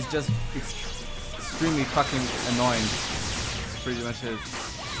 He's just extremely fucking annoying. That's pretty much it.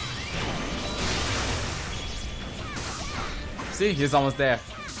 See, he's almost there.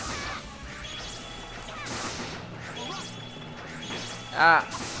 Ah.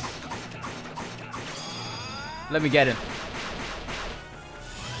 Let me get him.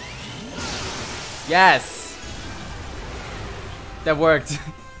 Yes. That worked.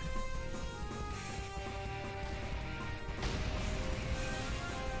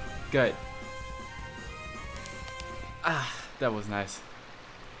 Good. Ah, that was nice.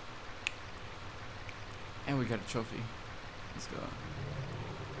 And we got a trophy. Let's go.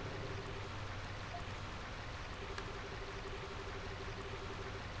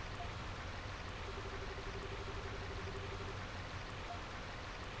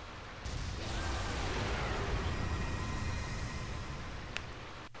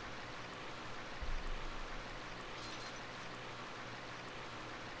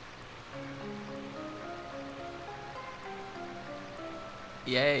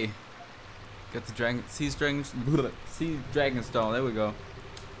 Yay! Got the dragon, sea dragon stone. There we go.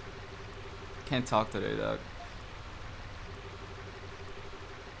 Can't talk today, dog.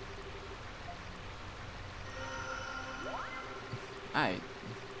 Alright.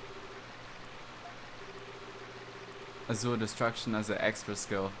 Azure destruction as an extra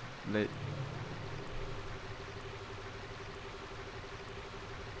skill. Lit.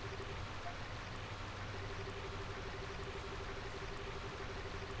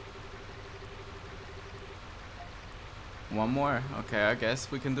 One more? Okay, I guess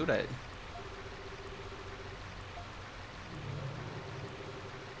we can do that.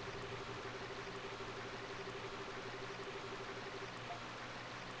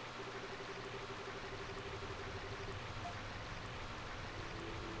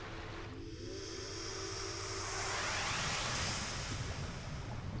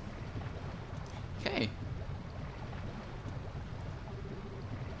 Okay.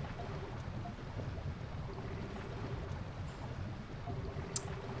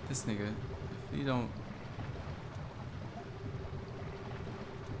 This nigga, if you don't...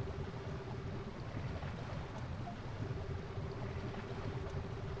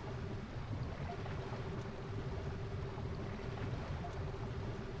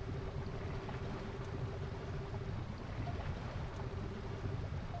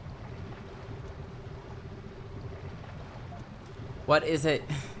 What is it?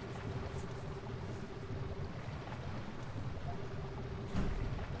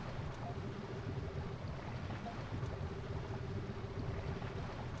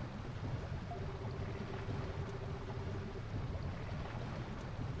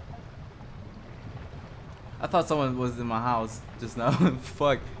 I thought someone was in my house just now.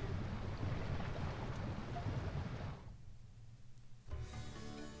 Fuck.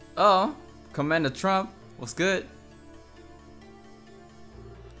 Oh, Commander Trump, what's good?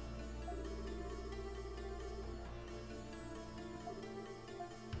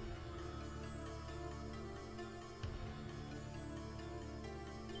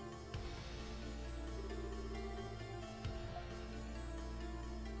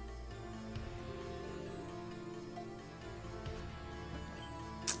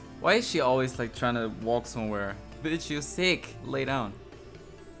 Why is she always like trying to walk somewhere? Bitch, you're sick. Lay down.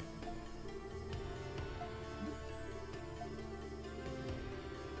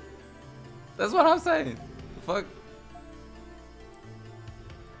 That's what I'm saying. Fuck.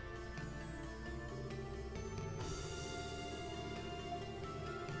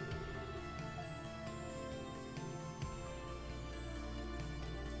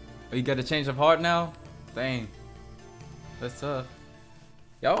 Oh, you got a change of heart now? Dang. That's tough.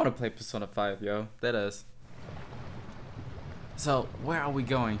 Y'all wanna play Persona 5, yo. That is. So, where are we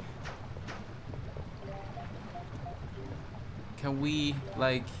going? Can we,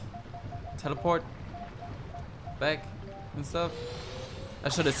 like, teleport back and stuff? I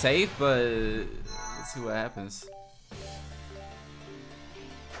should have saved, but let's see what happens.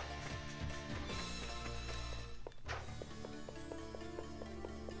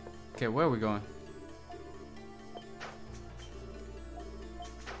 Okay, where are we going?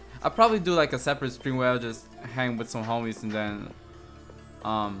 I'll probably do like a separate stream where I'll just hang with some homies and then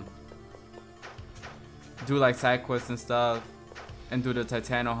do like side quests and stuff and do the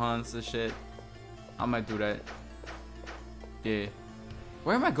Titano hunts and shit. I might do that. Yeah.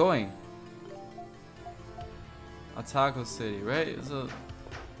 Where am I going? Otago City, right? It's a...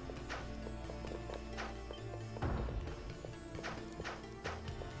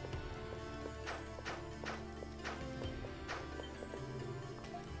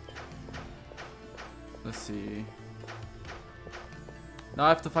 Let's see. Now I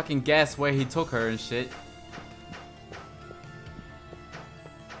have to fucking guess where he took her and shit.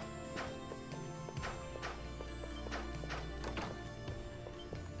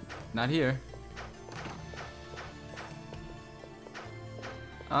 Not here.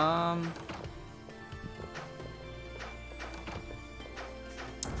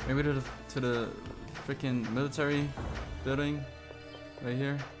 Maybe to the freaking military building right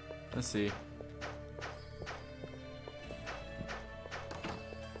here. Let's see.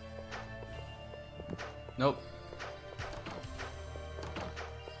 Nope.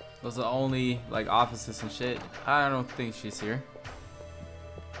 Those are only like offices and shit. I don't think she's here.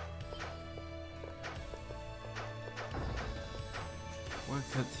 Where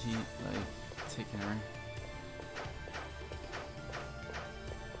could he like taken her?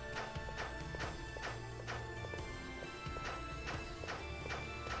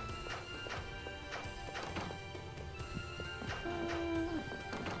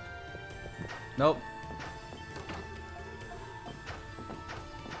 Nope.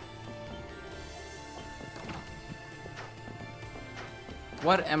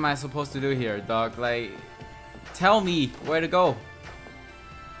 What am I supposed to do here, dog? Like, tell me where to go.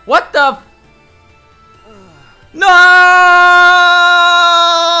 What the f— No!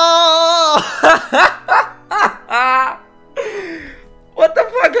 What the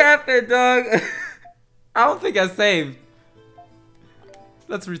fuck happened, dog? I don't think I saved.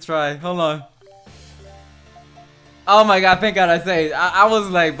 Let's retry. Hold on. Oh my god, thank god I saved. I was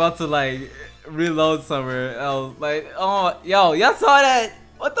like about to like reload somewhere else. Like, oh, yo, y'all saw that?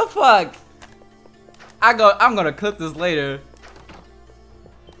 What the fuck? I'm gonna clip this later.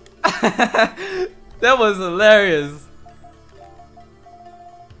 That was hilarious.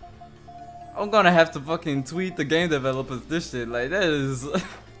 I'm gonna have to fucking tweet the game developers this shit. Like, that is.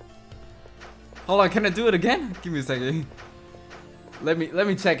 Hold on, can I do it again? Give me a second. Let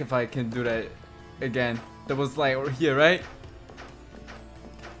me check if I can do that again. That was like here, right?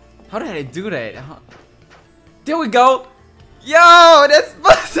 How did I do that? There we go. Yo, that's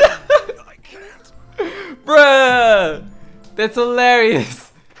I can't. Bruh, that's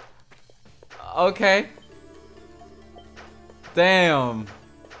hilarious. Okay. Damn.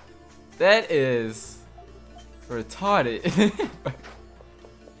 That is retarded.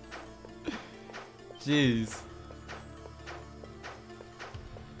 Jeez.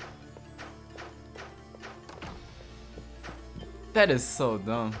 That is so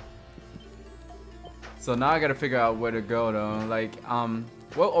dumb. So now I gotta figure out where to go though. Like,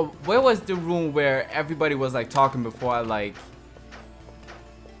 where was the room where everybody was like talking before I like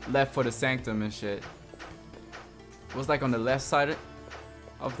left for the sanctum and shit? It was like on the left side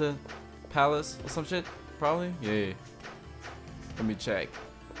of the palace or some shit, probably. Yeah. Let me check.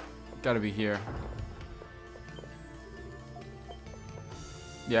 Gotta be here.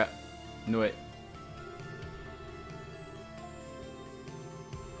 Yeah, knew it.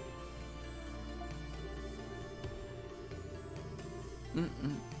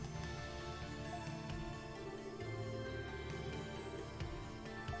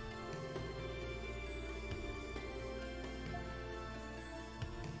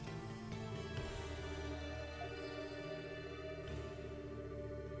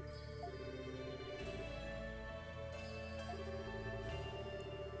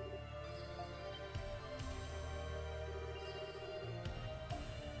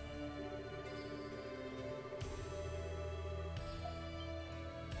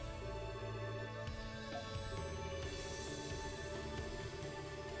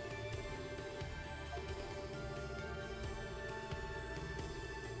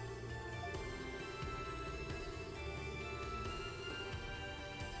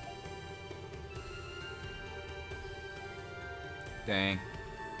 Dang.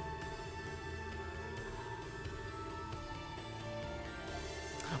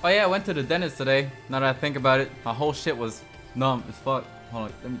 Oh yeah, I went to the dentist today. Now that I think about it, my whole shit was numb as fuck. Hold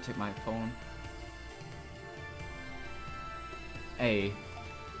on, let me check my phone. Hey.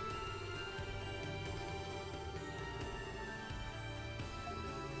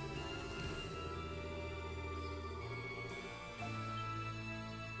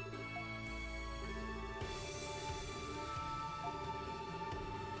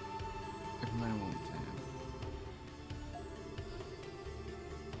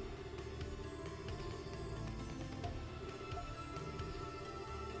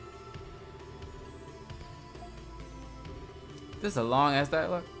 This is a long ass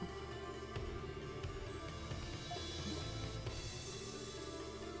dialogue.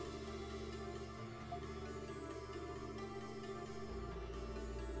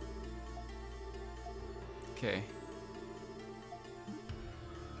 Okay.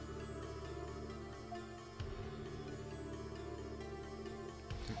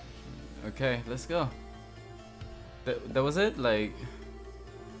 Okay, let's go. That was it? Like,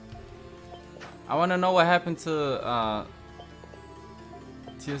 I wanna know what happened to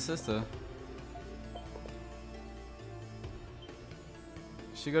your sister.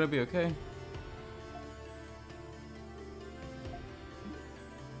 She gonna be okay?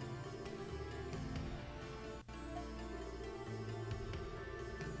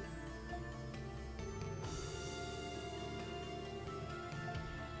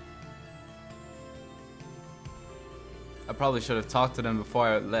 I probably should have talked to them before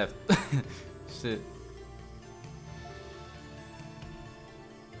I left. Shit.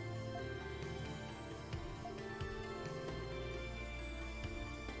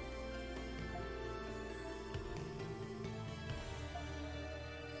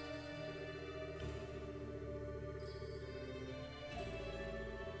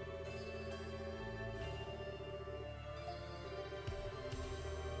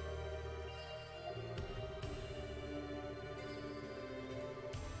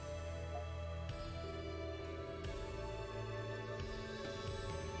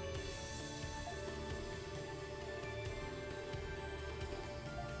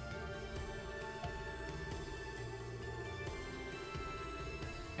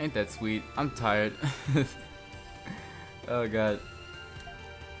 Ain't that sweet? I'm tired. Oh god.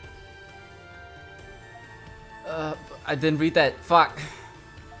 I didn't read that. Fuck.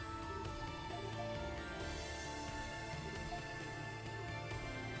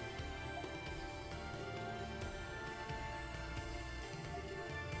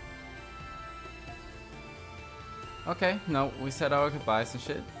 Okay, no, we said our goodbyes and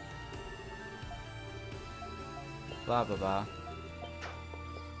shit. Blah blah blah.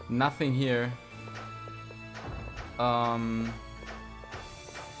 Nothing here. I'm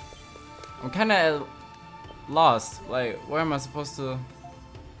kinda lost. Like, where am I supposed to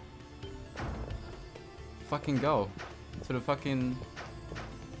fucking go? To the fucking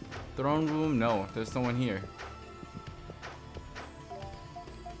throne room? No, there's no one here.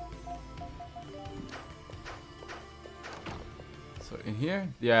 So in here?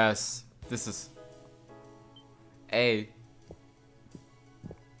 Yes. This is A.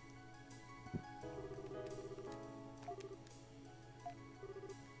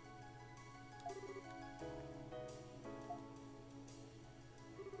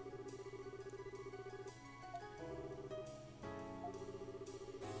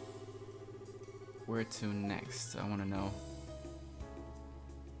 Where to next? I want to know.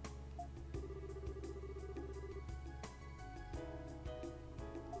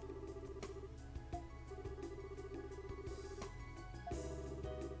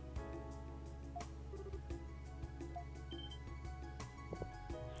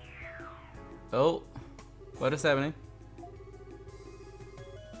 Oh, what is happening?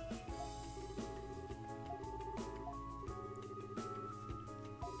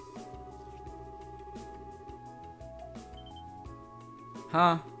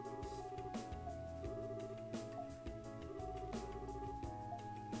 Huh?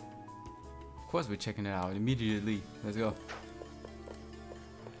 Of course we're checking it out immediately. Let's go.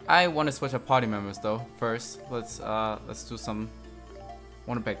 I want to switch up party members though. First, let's do some. I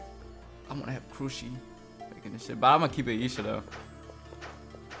want to have Crushi back in this shit, but I'm gonna keep it Isha though.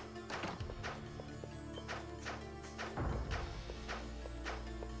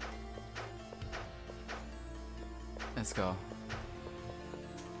 Let's go.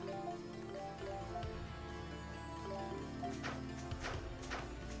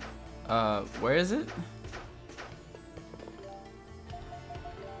 Where is it?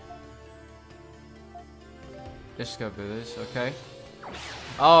 Ishka village, okay.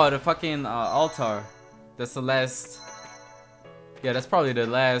 Oh, the fucking altar. That's the last. Yeah, that's probably the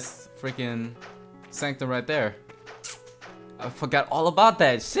last freaking sanctum right there. I forgot all about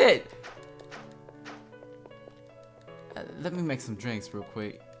that shit. Let me make some drinks real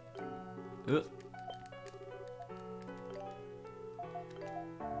quick. Ugh.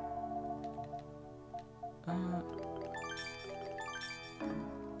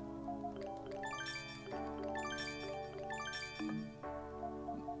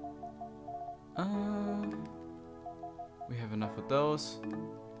 We have enough of those.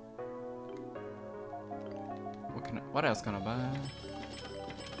 What else can I buy?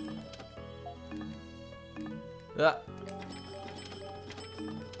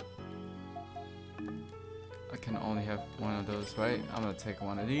 I can only have one of those, right? I'm gonna take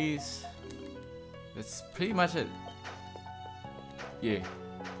one of these. That's pretty much it. Yeah.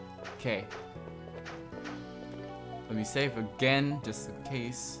 Okay. Let me save again, just in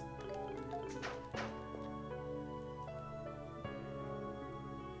case.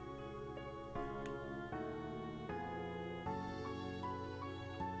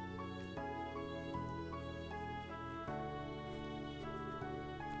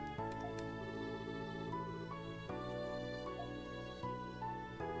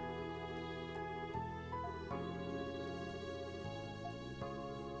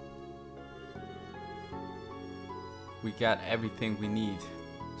 We got everything we need.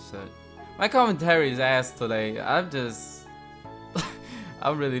 So my commentary is ass today. I'm just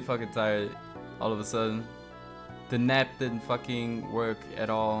I'm really fucking tired all of a sudden. The nap didn't fucking work at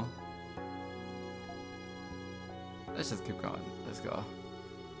all. Let's just keep going. Let's go.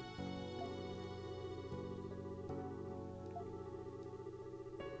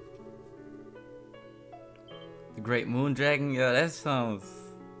 The Great Moon Dragon? Yeah, that sounds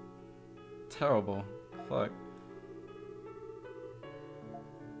terrible. Fuck.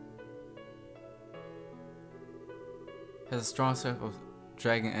 Has a strong surf of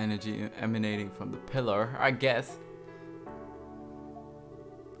dragon energy emanating from the pillar, I guess.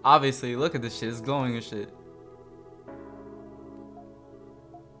 Obviously, look at this shit, it's glowing and shit.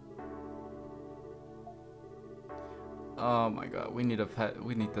 Oh my god, we need a pet,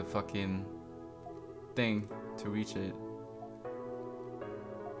 we need the fucking thing to reach it.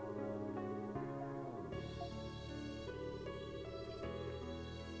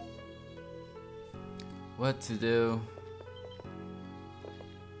 What to do?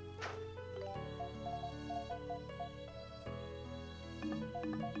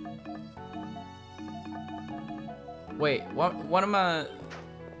 Wait, what am I?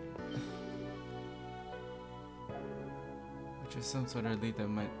 Which is some sort of lead that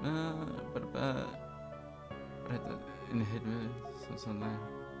might, but in the hidden, something.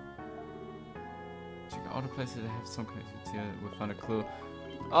 Check all the places that have some connection to it. We'll find a clue.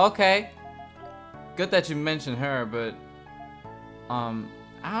 Okay, good that you mentioned her, but I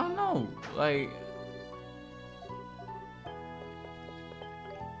don't know, like.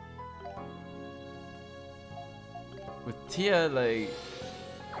 With Tia, like,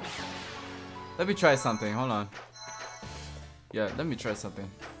 let me try something. Hold on. Yeah, let me try something.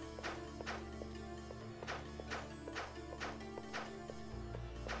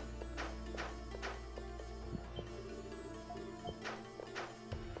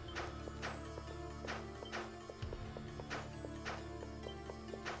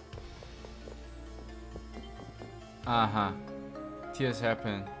 Uh-huh. Tia's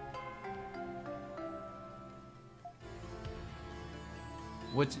happened.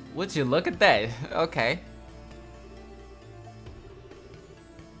 Would you look at that? Okay.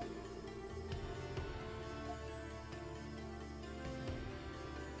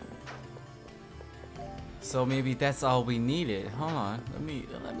 So maybe that's all we needed. Hold on.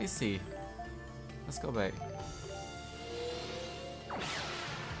 Let me see. Let's go back.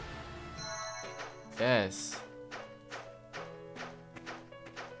 Yes.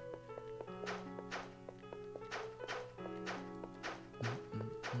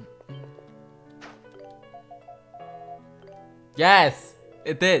 Yes,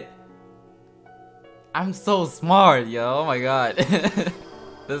 it did. I'm so smart, yo. Oh my god.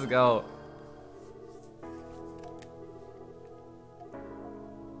 Let's go.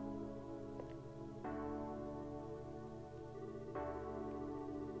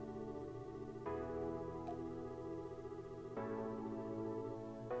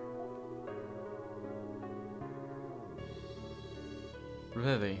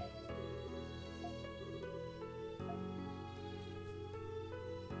 Really?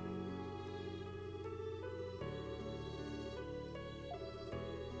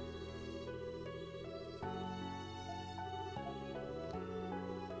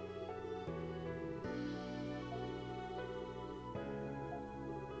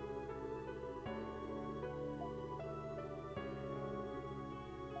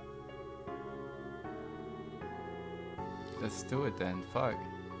 Let's do it then. Fuck.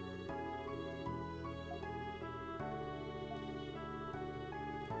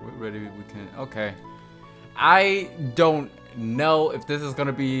 We're ready. We can. Okay. I don't know if this is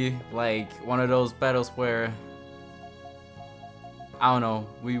gonna be like one of those battles where I don't know.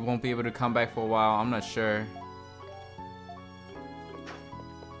 We won't be able to come back for a while. I'm not sure.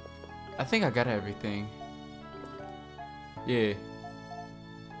 I think I got everything. Yeah.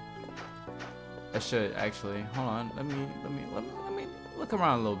 I should actually. Hold on. Let me look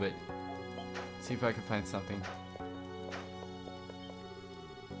around a little bit. See if I can find something.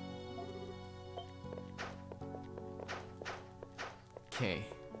 Okay.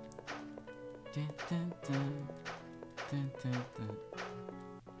 Dun, dun, dun.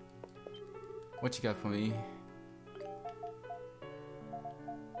 What you got for me?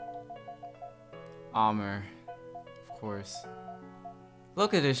 Armor, of course.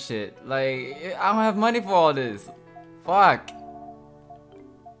 Look at this shit. Like, I don't have money for all this. Fuck.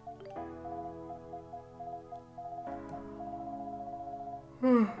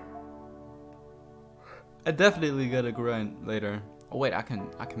 I definitely gotta grind later. Oh wait, I can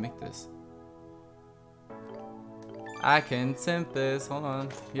make this. I can simp this. Hold on.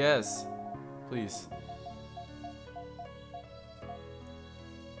 Yes, please.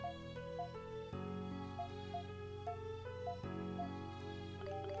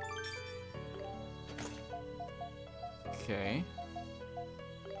 Okay.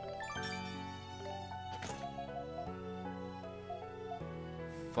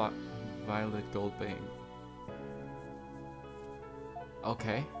 Fuck. Violet gold bane.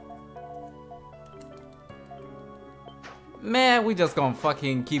 Okay. Man, we just gonna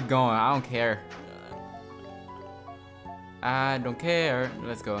fucking keep going. I don't care. I don't care.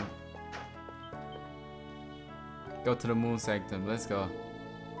 Let's go. Go to the moon sanctum. Let's go.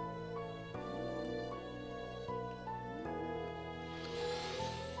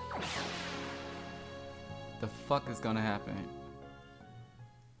 The fuck is gonna happen?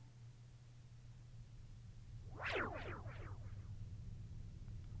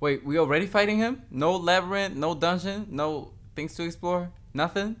 Wait, we already fighting him? No labyrinth, no dungeon, no things to explore?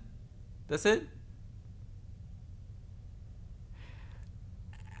 Nothing? That's it?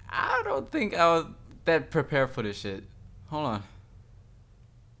 I don't think I was that prepared for this shit. Hold on.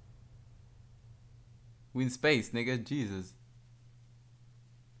 We in space, nigga. Jesus.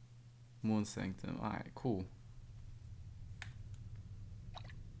 Moon Sanctum. Alright, cool.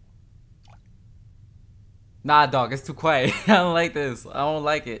 Nah, dog, it's too quiet. I don't like this. I don't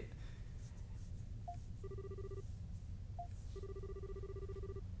like it.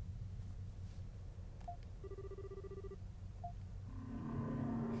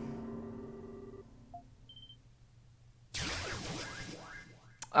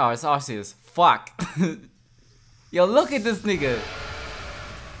 Oh, it's Arceus. Fuck. Yo, look at this nigga.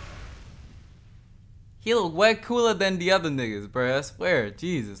 He look way cooler than the other niggas, bruh. I swear.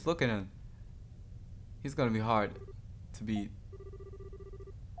 Jesus, look at him. He's gonna be hard to beat.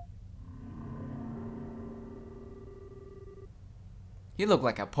 He look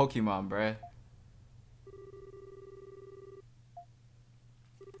like a Pokemon, bruh.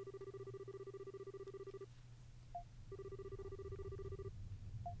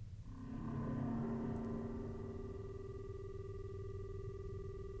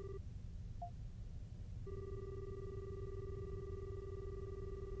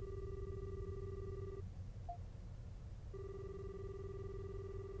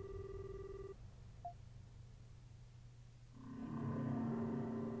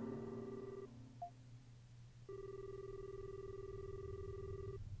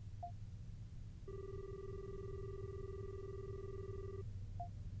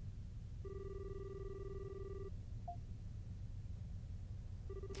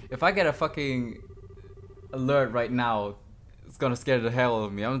 If I get a fucking alert right now, it's gonna scare the hell out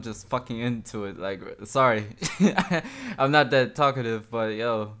of me. I'm just fucking into it. Like, sorry. I'm not that talkative, but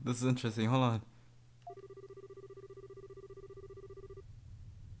yo, this is interesting. Hold on.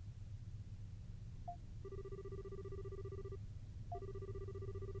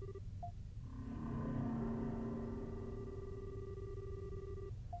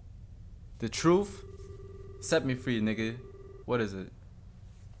 The truth set me free, nigga. What is it?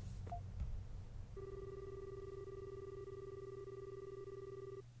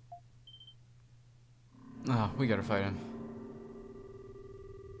 Oh, we gotta fight him.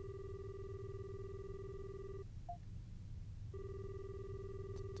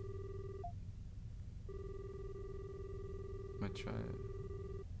 I'm gonna try it.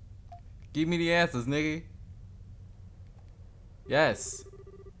 Give me the answers, nigga. Yes.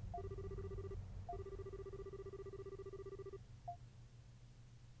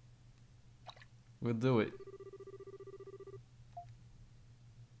 We'll do it.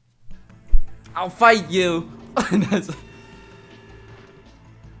 I'll fight you.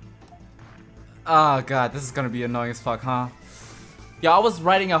 Oh god, this is gonna be annoying as fuck, huh? Yeah, I was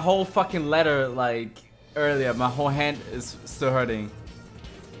writing a whole fucking letter like earlier. My whole hand is still hurting.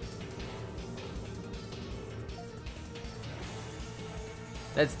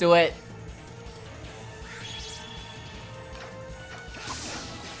 Let's do it.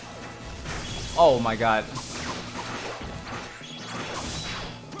 Oh my god.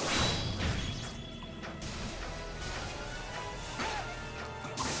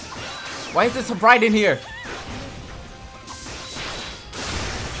 Why is it so bright in here?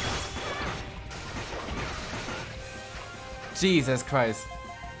 Jesus Christ.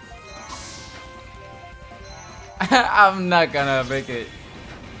 I'm not gonna make it.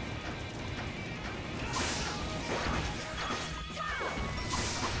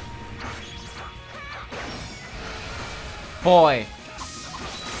 Boy.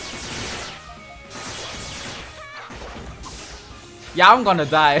 Yeah, I'm gonna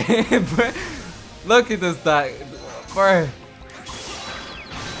die. Look at this die. Bro.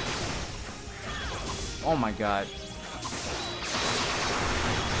 Oh my god.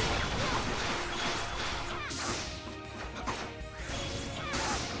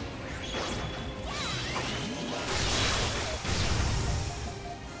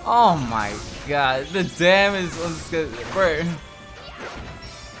 Oh my god, the damage on this guy, bro.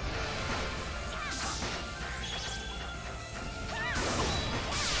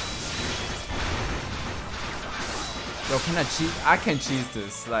 Bro, can I cheat? I can cheese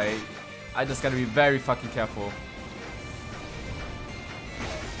this. Like, I just gotta be very fucking careful.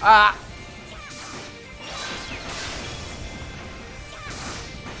 Ah!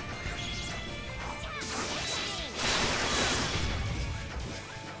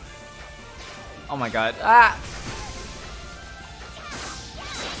 Oh my god. Ah!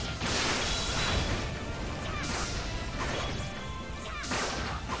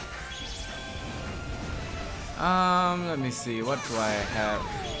 Let me see. What do I have?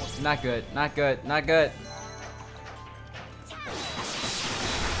 Not good. Not good. Not good.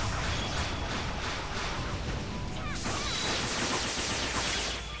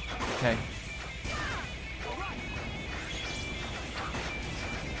 Okay.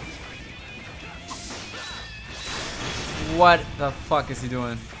 What the fuck is he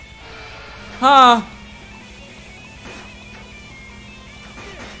doing? Huh?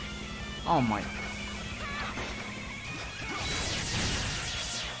 Oh my.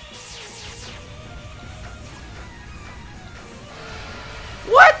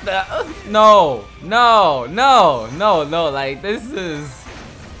 What the? No, no, no, no, no. Like, this is.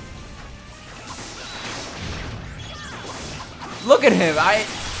 Look at him. I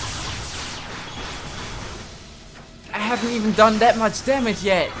haven't even done that much damage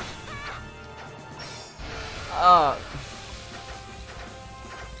yet.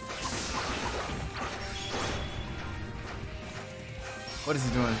 What is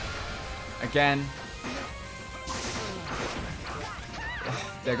he doing? Again.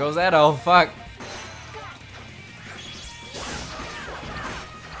 There goes Edo. Fuck.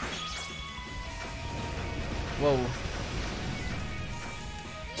 Whoa.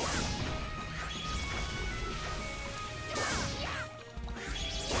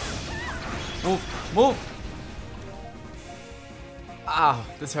 Move, move. Ow,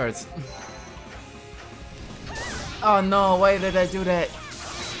 this hurts. Oh no, why did I do that?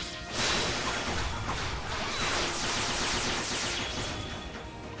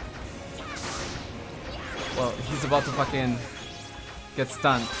 Well, he's about to fucking get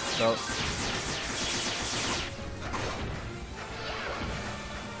stunned, so.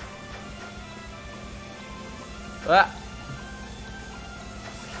 Ah.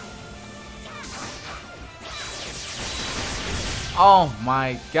 Oh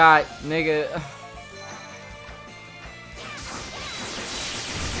my god, nigga.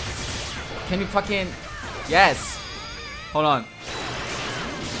 Can you fucking... Yes. Hold on.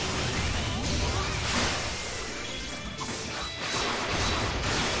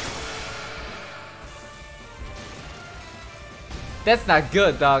 That's not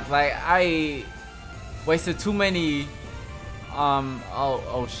good, dog. Like, I wasted too many...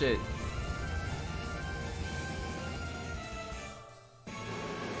 Oh shit.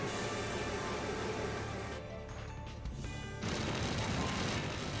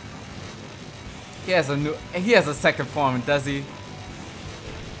 He has a second form, does he?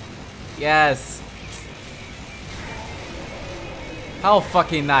 Yes. How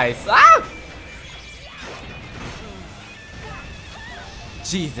fucking nice. Ah!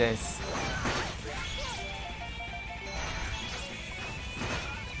 Jesus.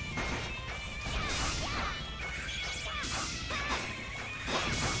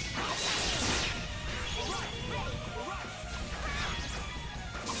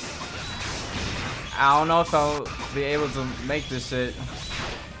 I don't know if I'll be able to make this shit.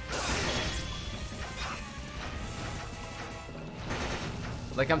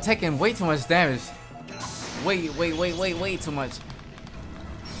 Like, I'm taking way too much damage. Way too much.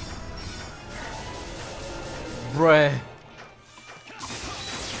 Bruh.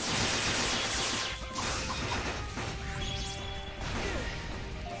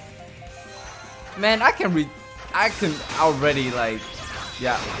 Man, I can already, like,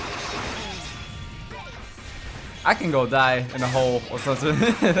 yeah. I can go die in a hole or something.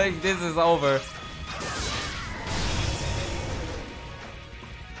 Like, this is over.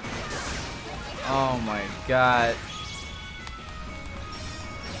 Oh my god.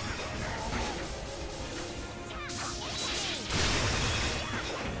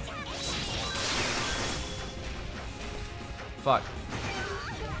 Fuck.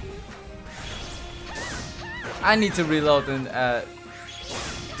 I need to reload and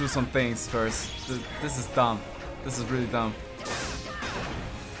do some things first. This is dumb. This is really dumb.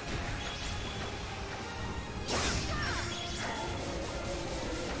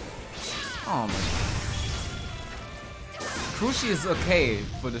 Oh my. Cruci is okay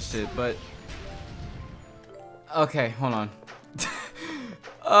for this shit, but okay, hold on.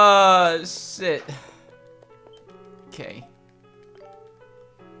 Shit. Okay.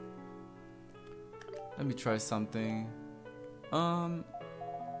 Let me try something.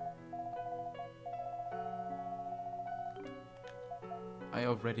 I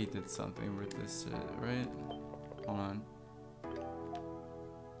already did something with this shit, right? Hold on.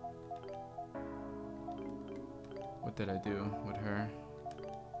 What did I do with her?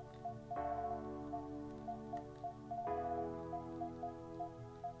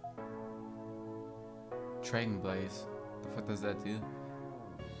 Dragon Blaze. The fuck does that do?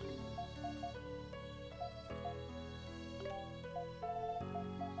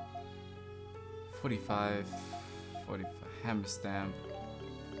 $45 hammer stamp.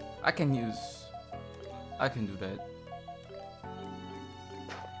 I can do that.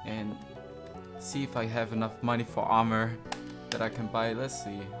 And see if I have enough money for armor that I can buy. Let's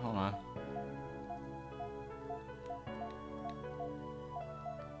see. Hold on.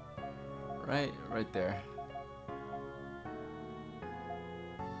 Right there.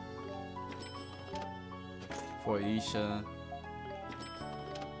 For Isha.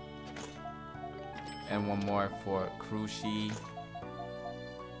 And one more for Cruci.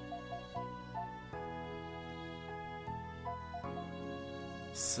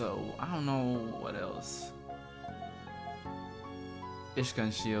 So, I don't know what else.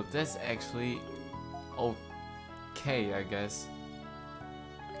 Ishkan Shield, that's actually okay, I guess.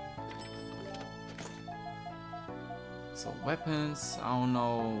 So, weapons, I don't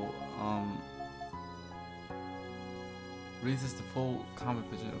know. Raises the full combat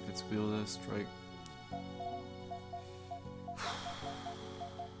vision of its wielder, strike.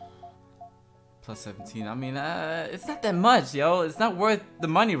 Plus 17. I mean, it's not that much, yo. It's not worth the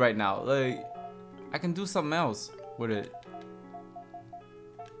money right now. Like, I can do something else with it.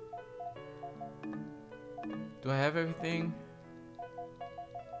 Do I have everything?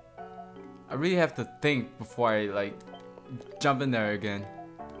 I really have to think before I, like, jump in there again.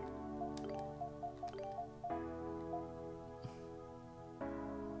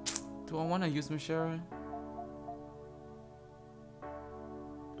 Do I want to use Mishara?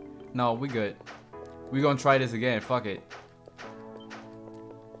 No, we good. We gonna try this again. Fuck it.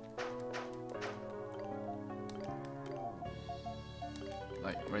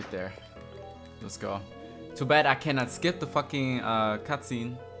 Like right there. Let's go. Too bad I cannot skip the fucking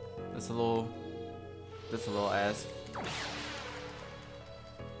cutscene. That's a little ass.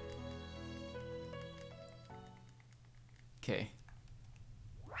 Okay.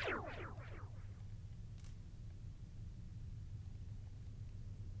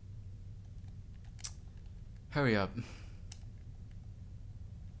 Hurry up.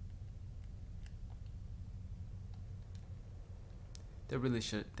 They really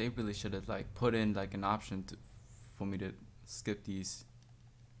should have like put in like an option for me to skip these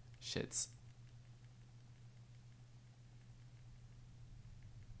shits.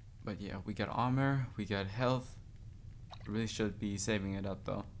 But yeah, we got armor, we got health. Really should be saving it up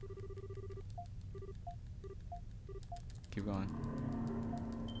though. Keep going.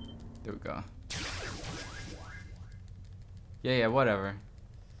 There we go. Yeah, whatever.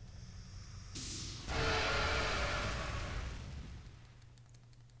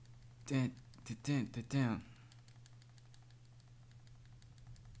 Damn.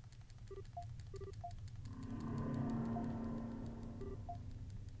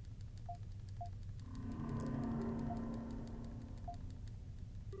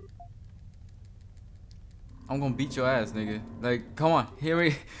 I'm gonna beat your ass, nigga. Like, come on,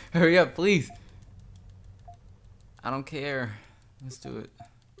 hurry up, please. I don't care. Let's do it.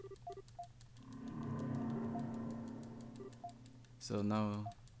 So now,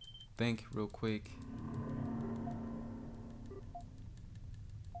 think real quick.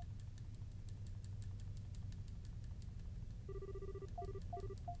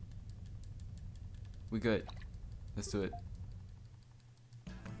 We good. Let's do it.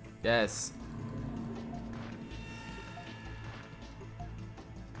 Yes.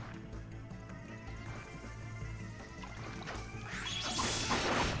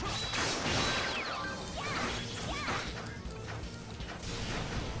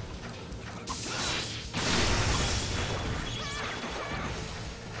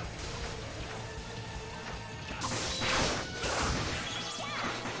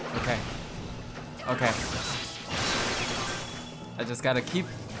 just gotta keep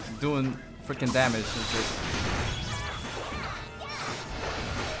doing freaking damage and shit.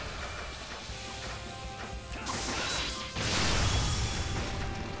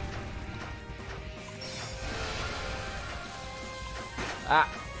 Ah.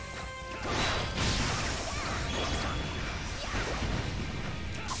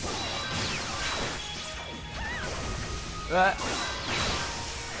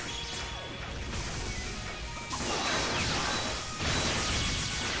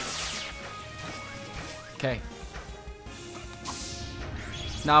 Okay.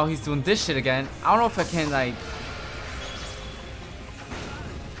 Now he's doing this shit again. I don't know if I can like.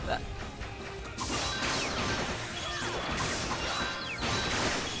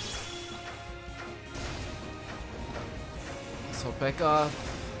 So back up.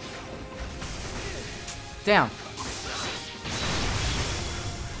 Damn.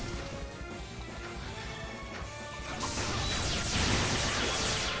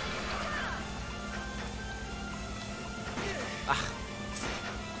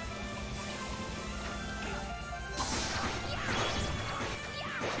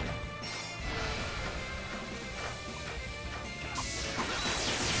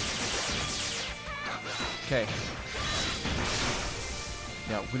 Okay.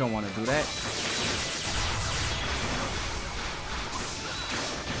 Yeah, we don't want to do that.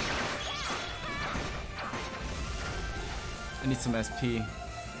 I need some SP.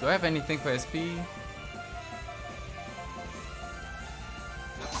 Do I have anything for SP?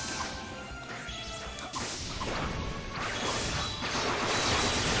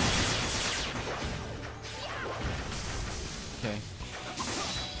 Okay.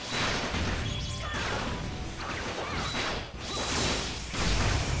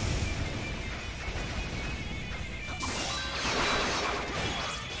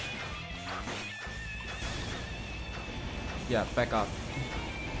 Yeah, back up.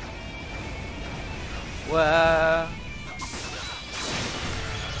 Well,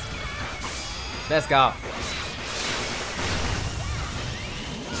 let's go.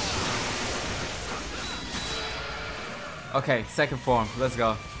 Okay, second form. Let's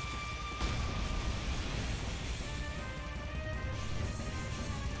go.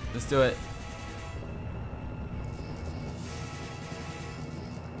 Let's do it.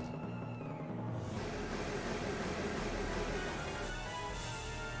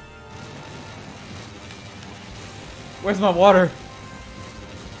 Where's my water?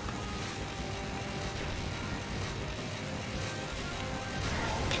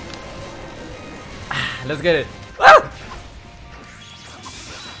 Let's get it. Ah!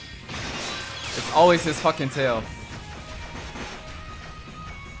 It's always his fucking tail.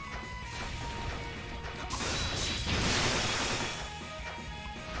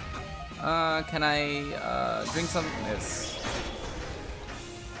 Can I drink some? Yes.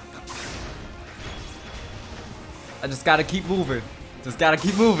 I just gotta keep moving. Just gotta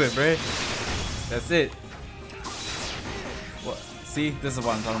keep moving, bruh. That's it. What? See? This is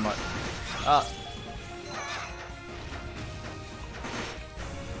what I'm talking about.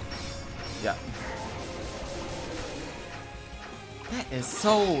 Yeah. That is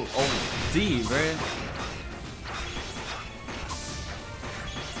so OD, bruh.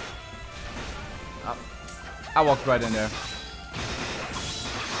 I walked right in there.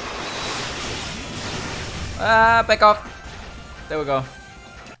 Back off. There we go.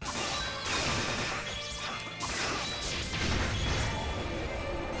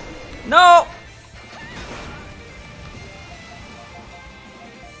 No!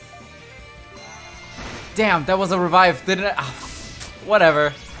 Damn, that was a revive, didn't it? Ah,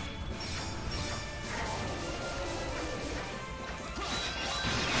 whatever.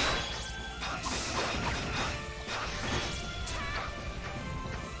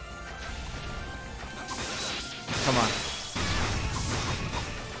 Come on.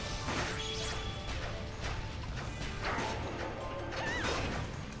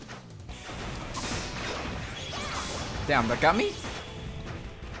 Damn, that got me?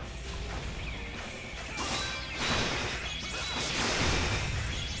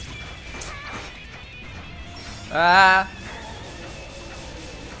 I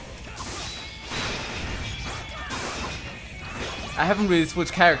haven't really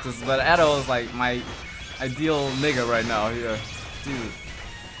switched characters, but Ado is like my ideal nigga right now here. Dude.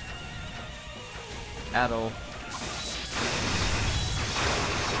 Ado.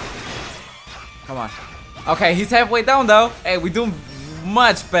 Come on. Okay, he's halfway down though. Hey, we're doing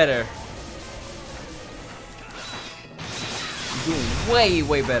much better. We're doing way,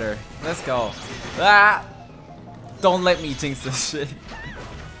 way better. Let's go. Ah! Don't let me jinx this shit.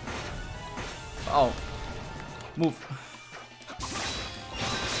 Oh. Move.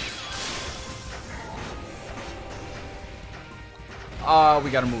 Oh, we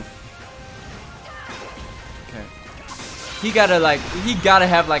gotta move. Okay. He gotta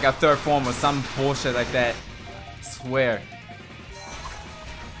have like a third form or some bullshit like that. Swear.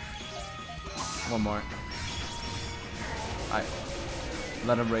 One more. Alright.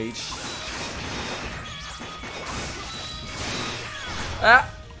 Let him rage.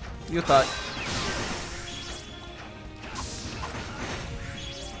 Ah! You thought.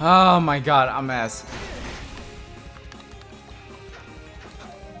 Oh my god, I'm ass.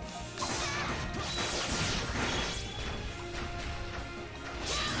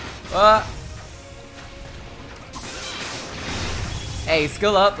 Hey,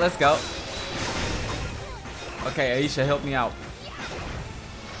 skill up, let's go. Okay, Aisha, help me out.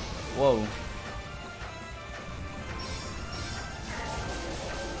 Whoa.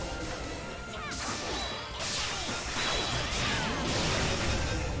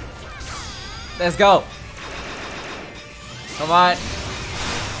 Let's go. Come on.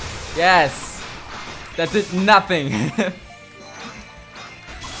 Yes. That did nothing.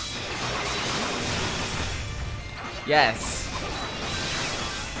 Yes.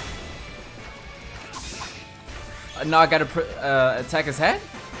 Now I gotta attack his head?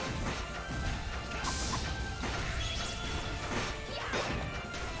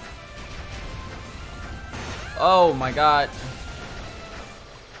 Oh my god.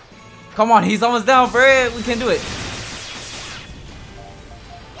 Come on, he's almost down, Fred. We can do it.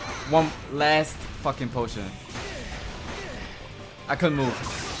 One last fucking potion. I couldn't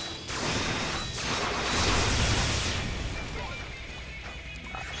move.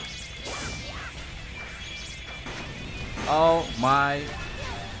 Oh my.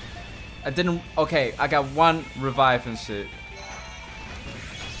 I didn't. Okay, I got one revive and shit.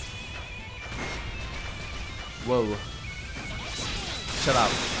 Whoa. Shut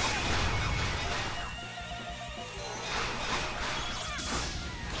up.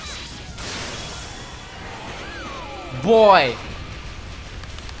 Boy.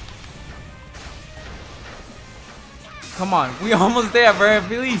 Come on. We almost there, bro.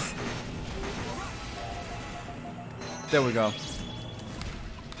 Please. There we go.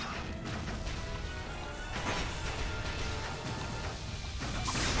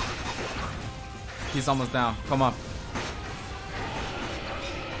 He's almost down. Come on.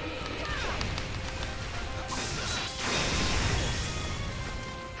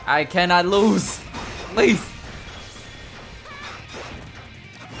 I cannot lose. Please.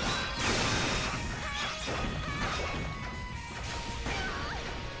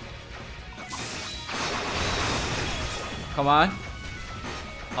 Come on.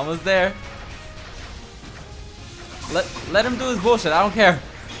 Almost there. Let him do his bullshit. I don't care.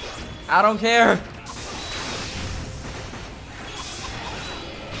 I don't care.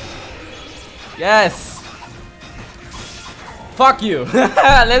 Yes. Fuck you.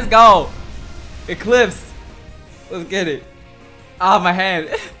 Let's go. Eclipse. Let's get it. Ah, my hand.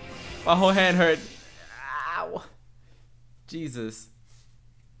 My whole hand hurt. Ow. Jesus.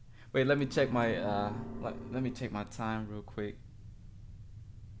 Wait, let me check my let me check my time real quick.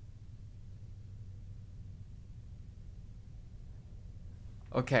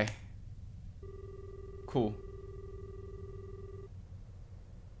 Okay. Cool.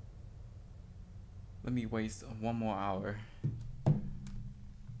 Let me waste one more hour.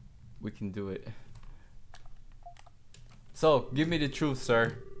 We can do it. So, give me the truth,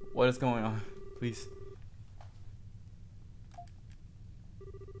 sir. What is going on? Please.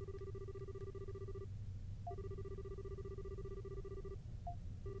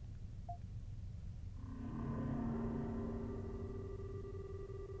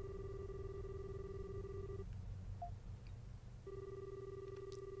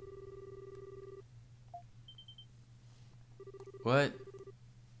 What?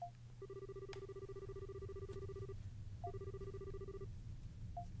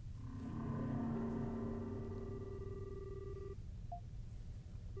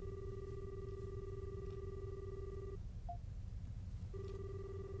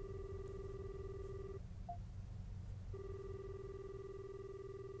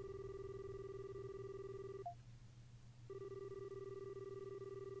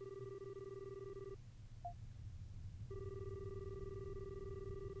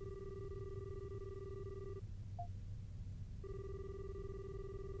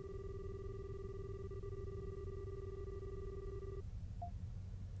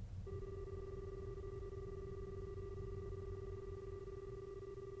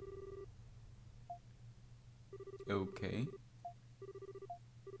 Okay.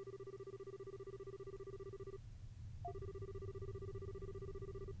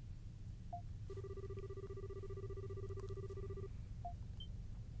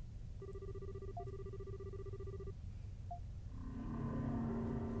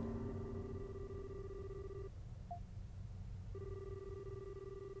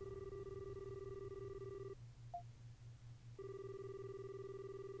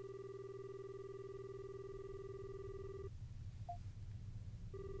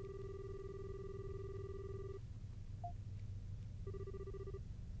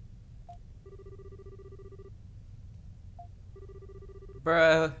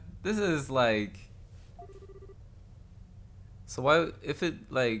 Bruh, this is like... So why, if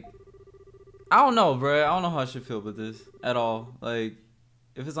it like... I don't know, bruh. I don't know how I should feel about this at all. Like,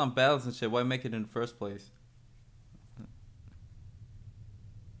 if it's on balance and shit, why make it in the first place?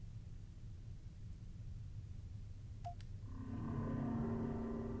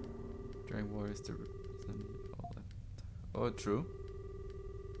 Dragon Warriors to represent all that. Oh, true.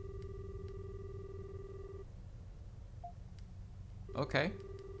 Okay.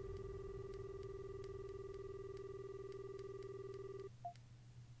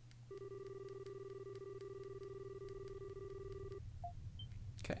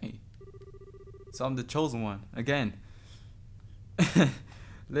 Okay. So I'm the chosen one again.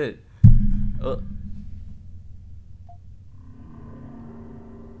 Lit.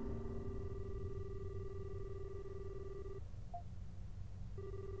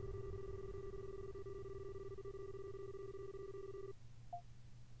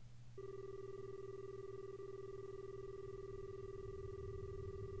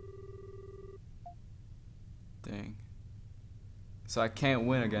 Dang. So I can't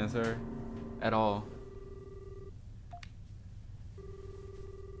win against her at all.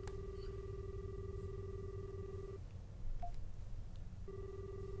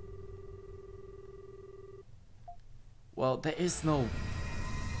 Well, there is no...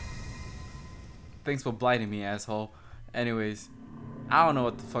 Thanks for blighting me, asshole. Anyways, I don't know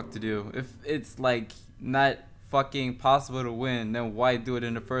what the fuck to do. If it's like not fucking possible to win, then why do it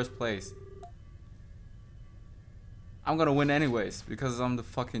in the first place? I'm gonna win anyways because I'm the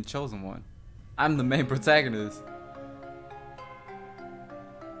fucking chosen one. I'm the main protagonist.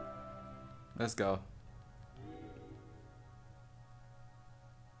 Let's go.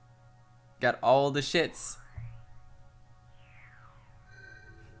 Got all the shits.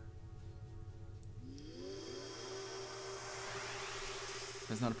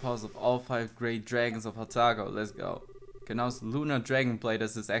 There's not a pause of all 5 great dragons of Hatago. Let's go. Okay, now it's Lunar Dragon Blade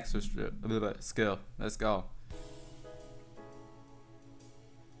as this extra skill. Let's go.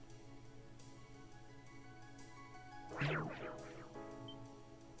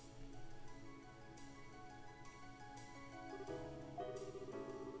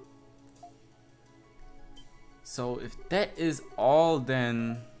 So if that is all,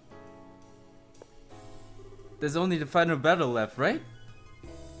 then there's only the final battle left, right?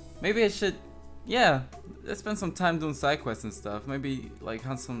 Maybe I should, yeah, let's spend some time doing side quests and stuff. Maybe like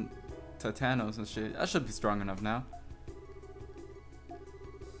hunt some Titanos and shit. I should be strong enough now.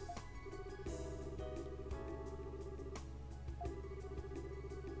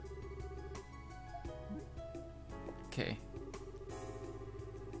 Okay.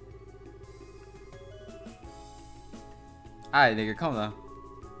 Alright, nigga, come on.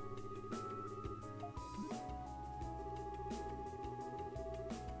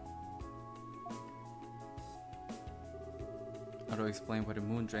 How do I explain what the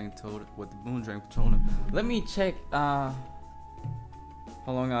Moon Dragon told him? Let me check how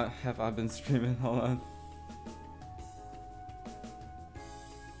long have I been streaming? Hold on.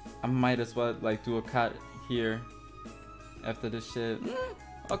 I might as well like do a cut here after this shit.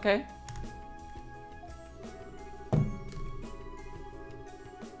 Okay.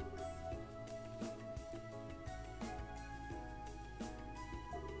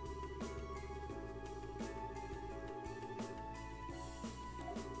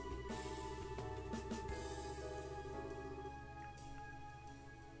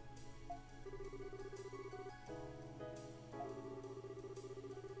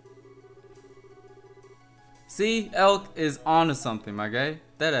 See, Elk is on to something, my guy.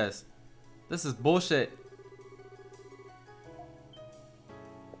 Deadass. This is bullshit.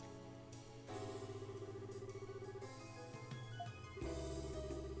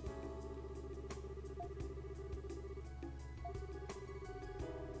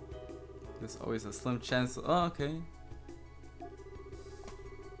 There's always a slim chance. Oh, okay.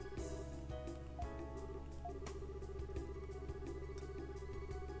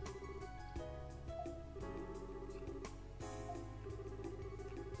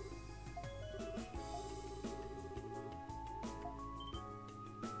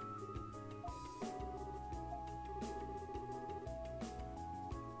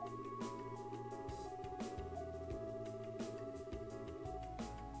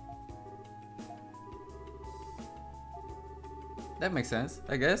 That makes sense,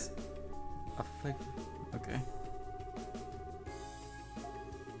 I guess. Okay.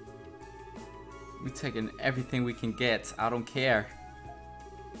 We taking everything we can get. I don't care.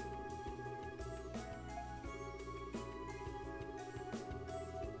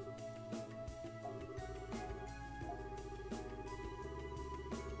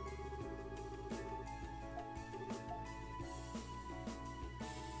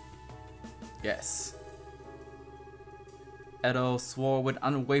 Yes. Edo swore with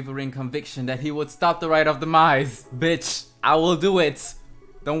unwavering conviction that he would stop the Rite of Demise. Bitch, I will do it.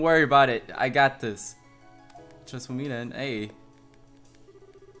 Don't worry about it. I got this. Just for me then. Hey.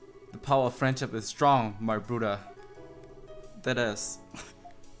 The power of friendship is strong, my brother. That is.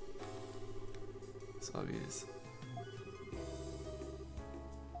 It's obvious.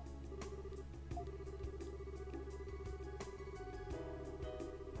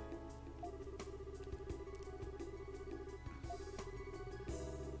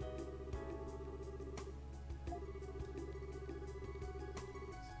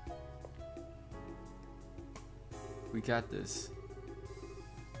 We got this.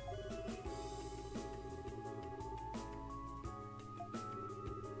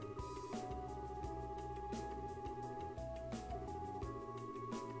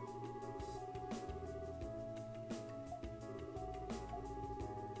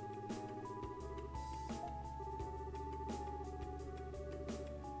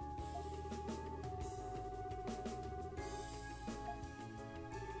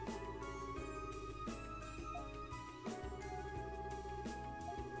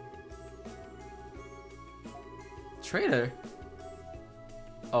 Traitor?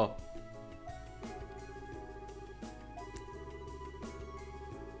 Oh.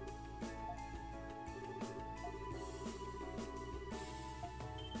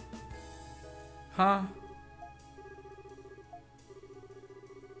 Huh?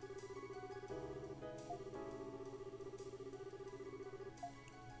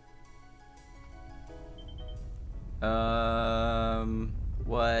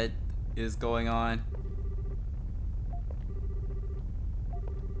 What is going on?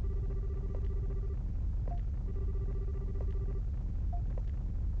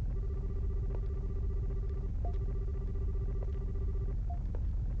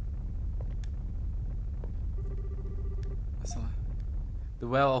 The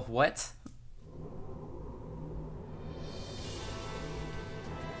well of what?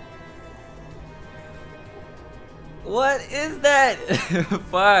 What is that?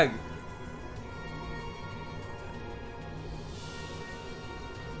 Fuck.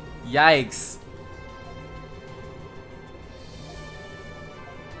 Yikes.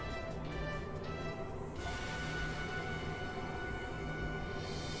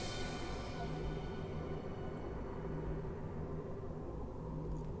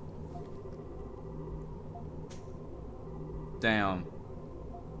 Damn.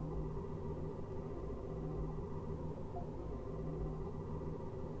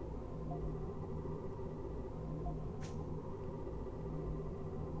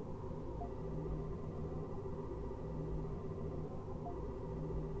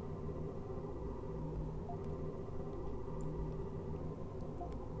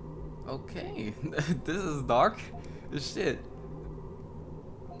 Okay, this is dark as shit.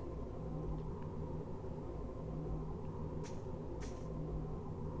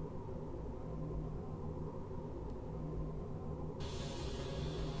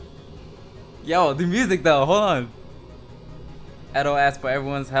 Yo, the music though, hold on. Edo asked for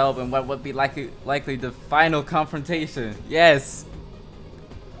everyone's help and what would be likely the final confrontation. Yes.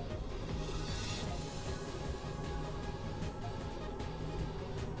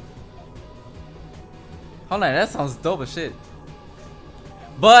 Hold on, that sounds dope as shit.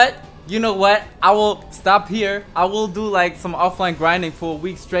 But, you know what? I will stop here. I will do like some offline grinding for a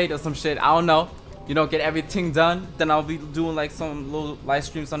week straight or some shit. I don't know. You know, get everything done. Then I'll be doing like some little live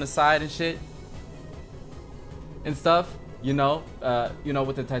streams on the side and shit. And stuff. You know,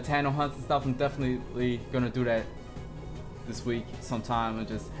 with the Titano hunts and stuff. I'm definitely gonna do that this week sometime and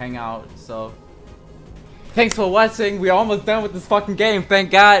just hang out. So, thanks for watching. We're almost done with this fucking game.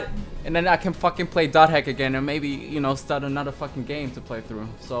 Thank God. And then I can fucking play Dot Hack again and maybe, you know, start another fucking game to play through.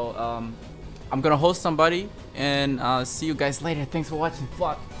 So, I'm gonna host somebody and see you guys later. Thanks for watching.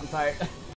 Fuck, I'm tired.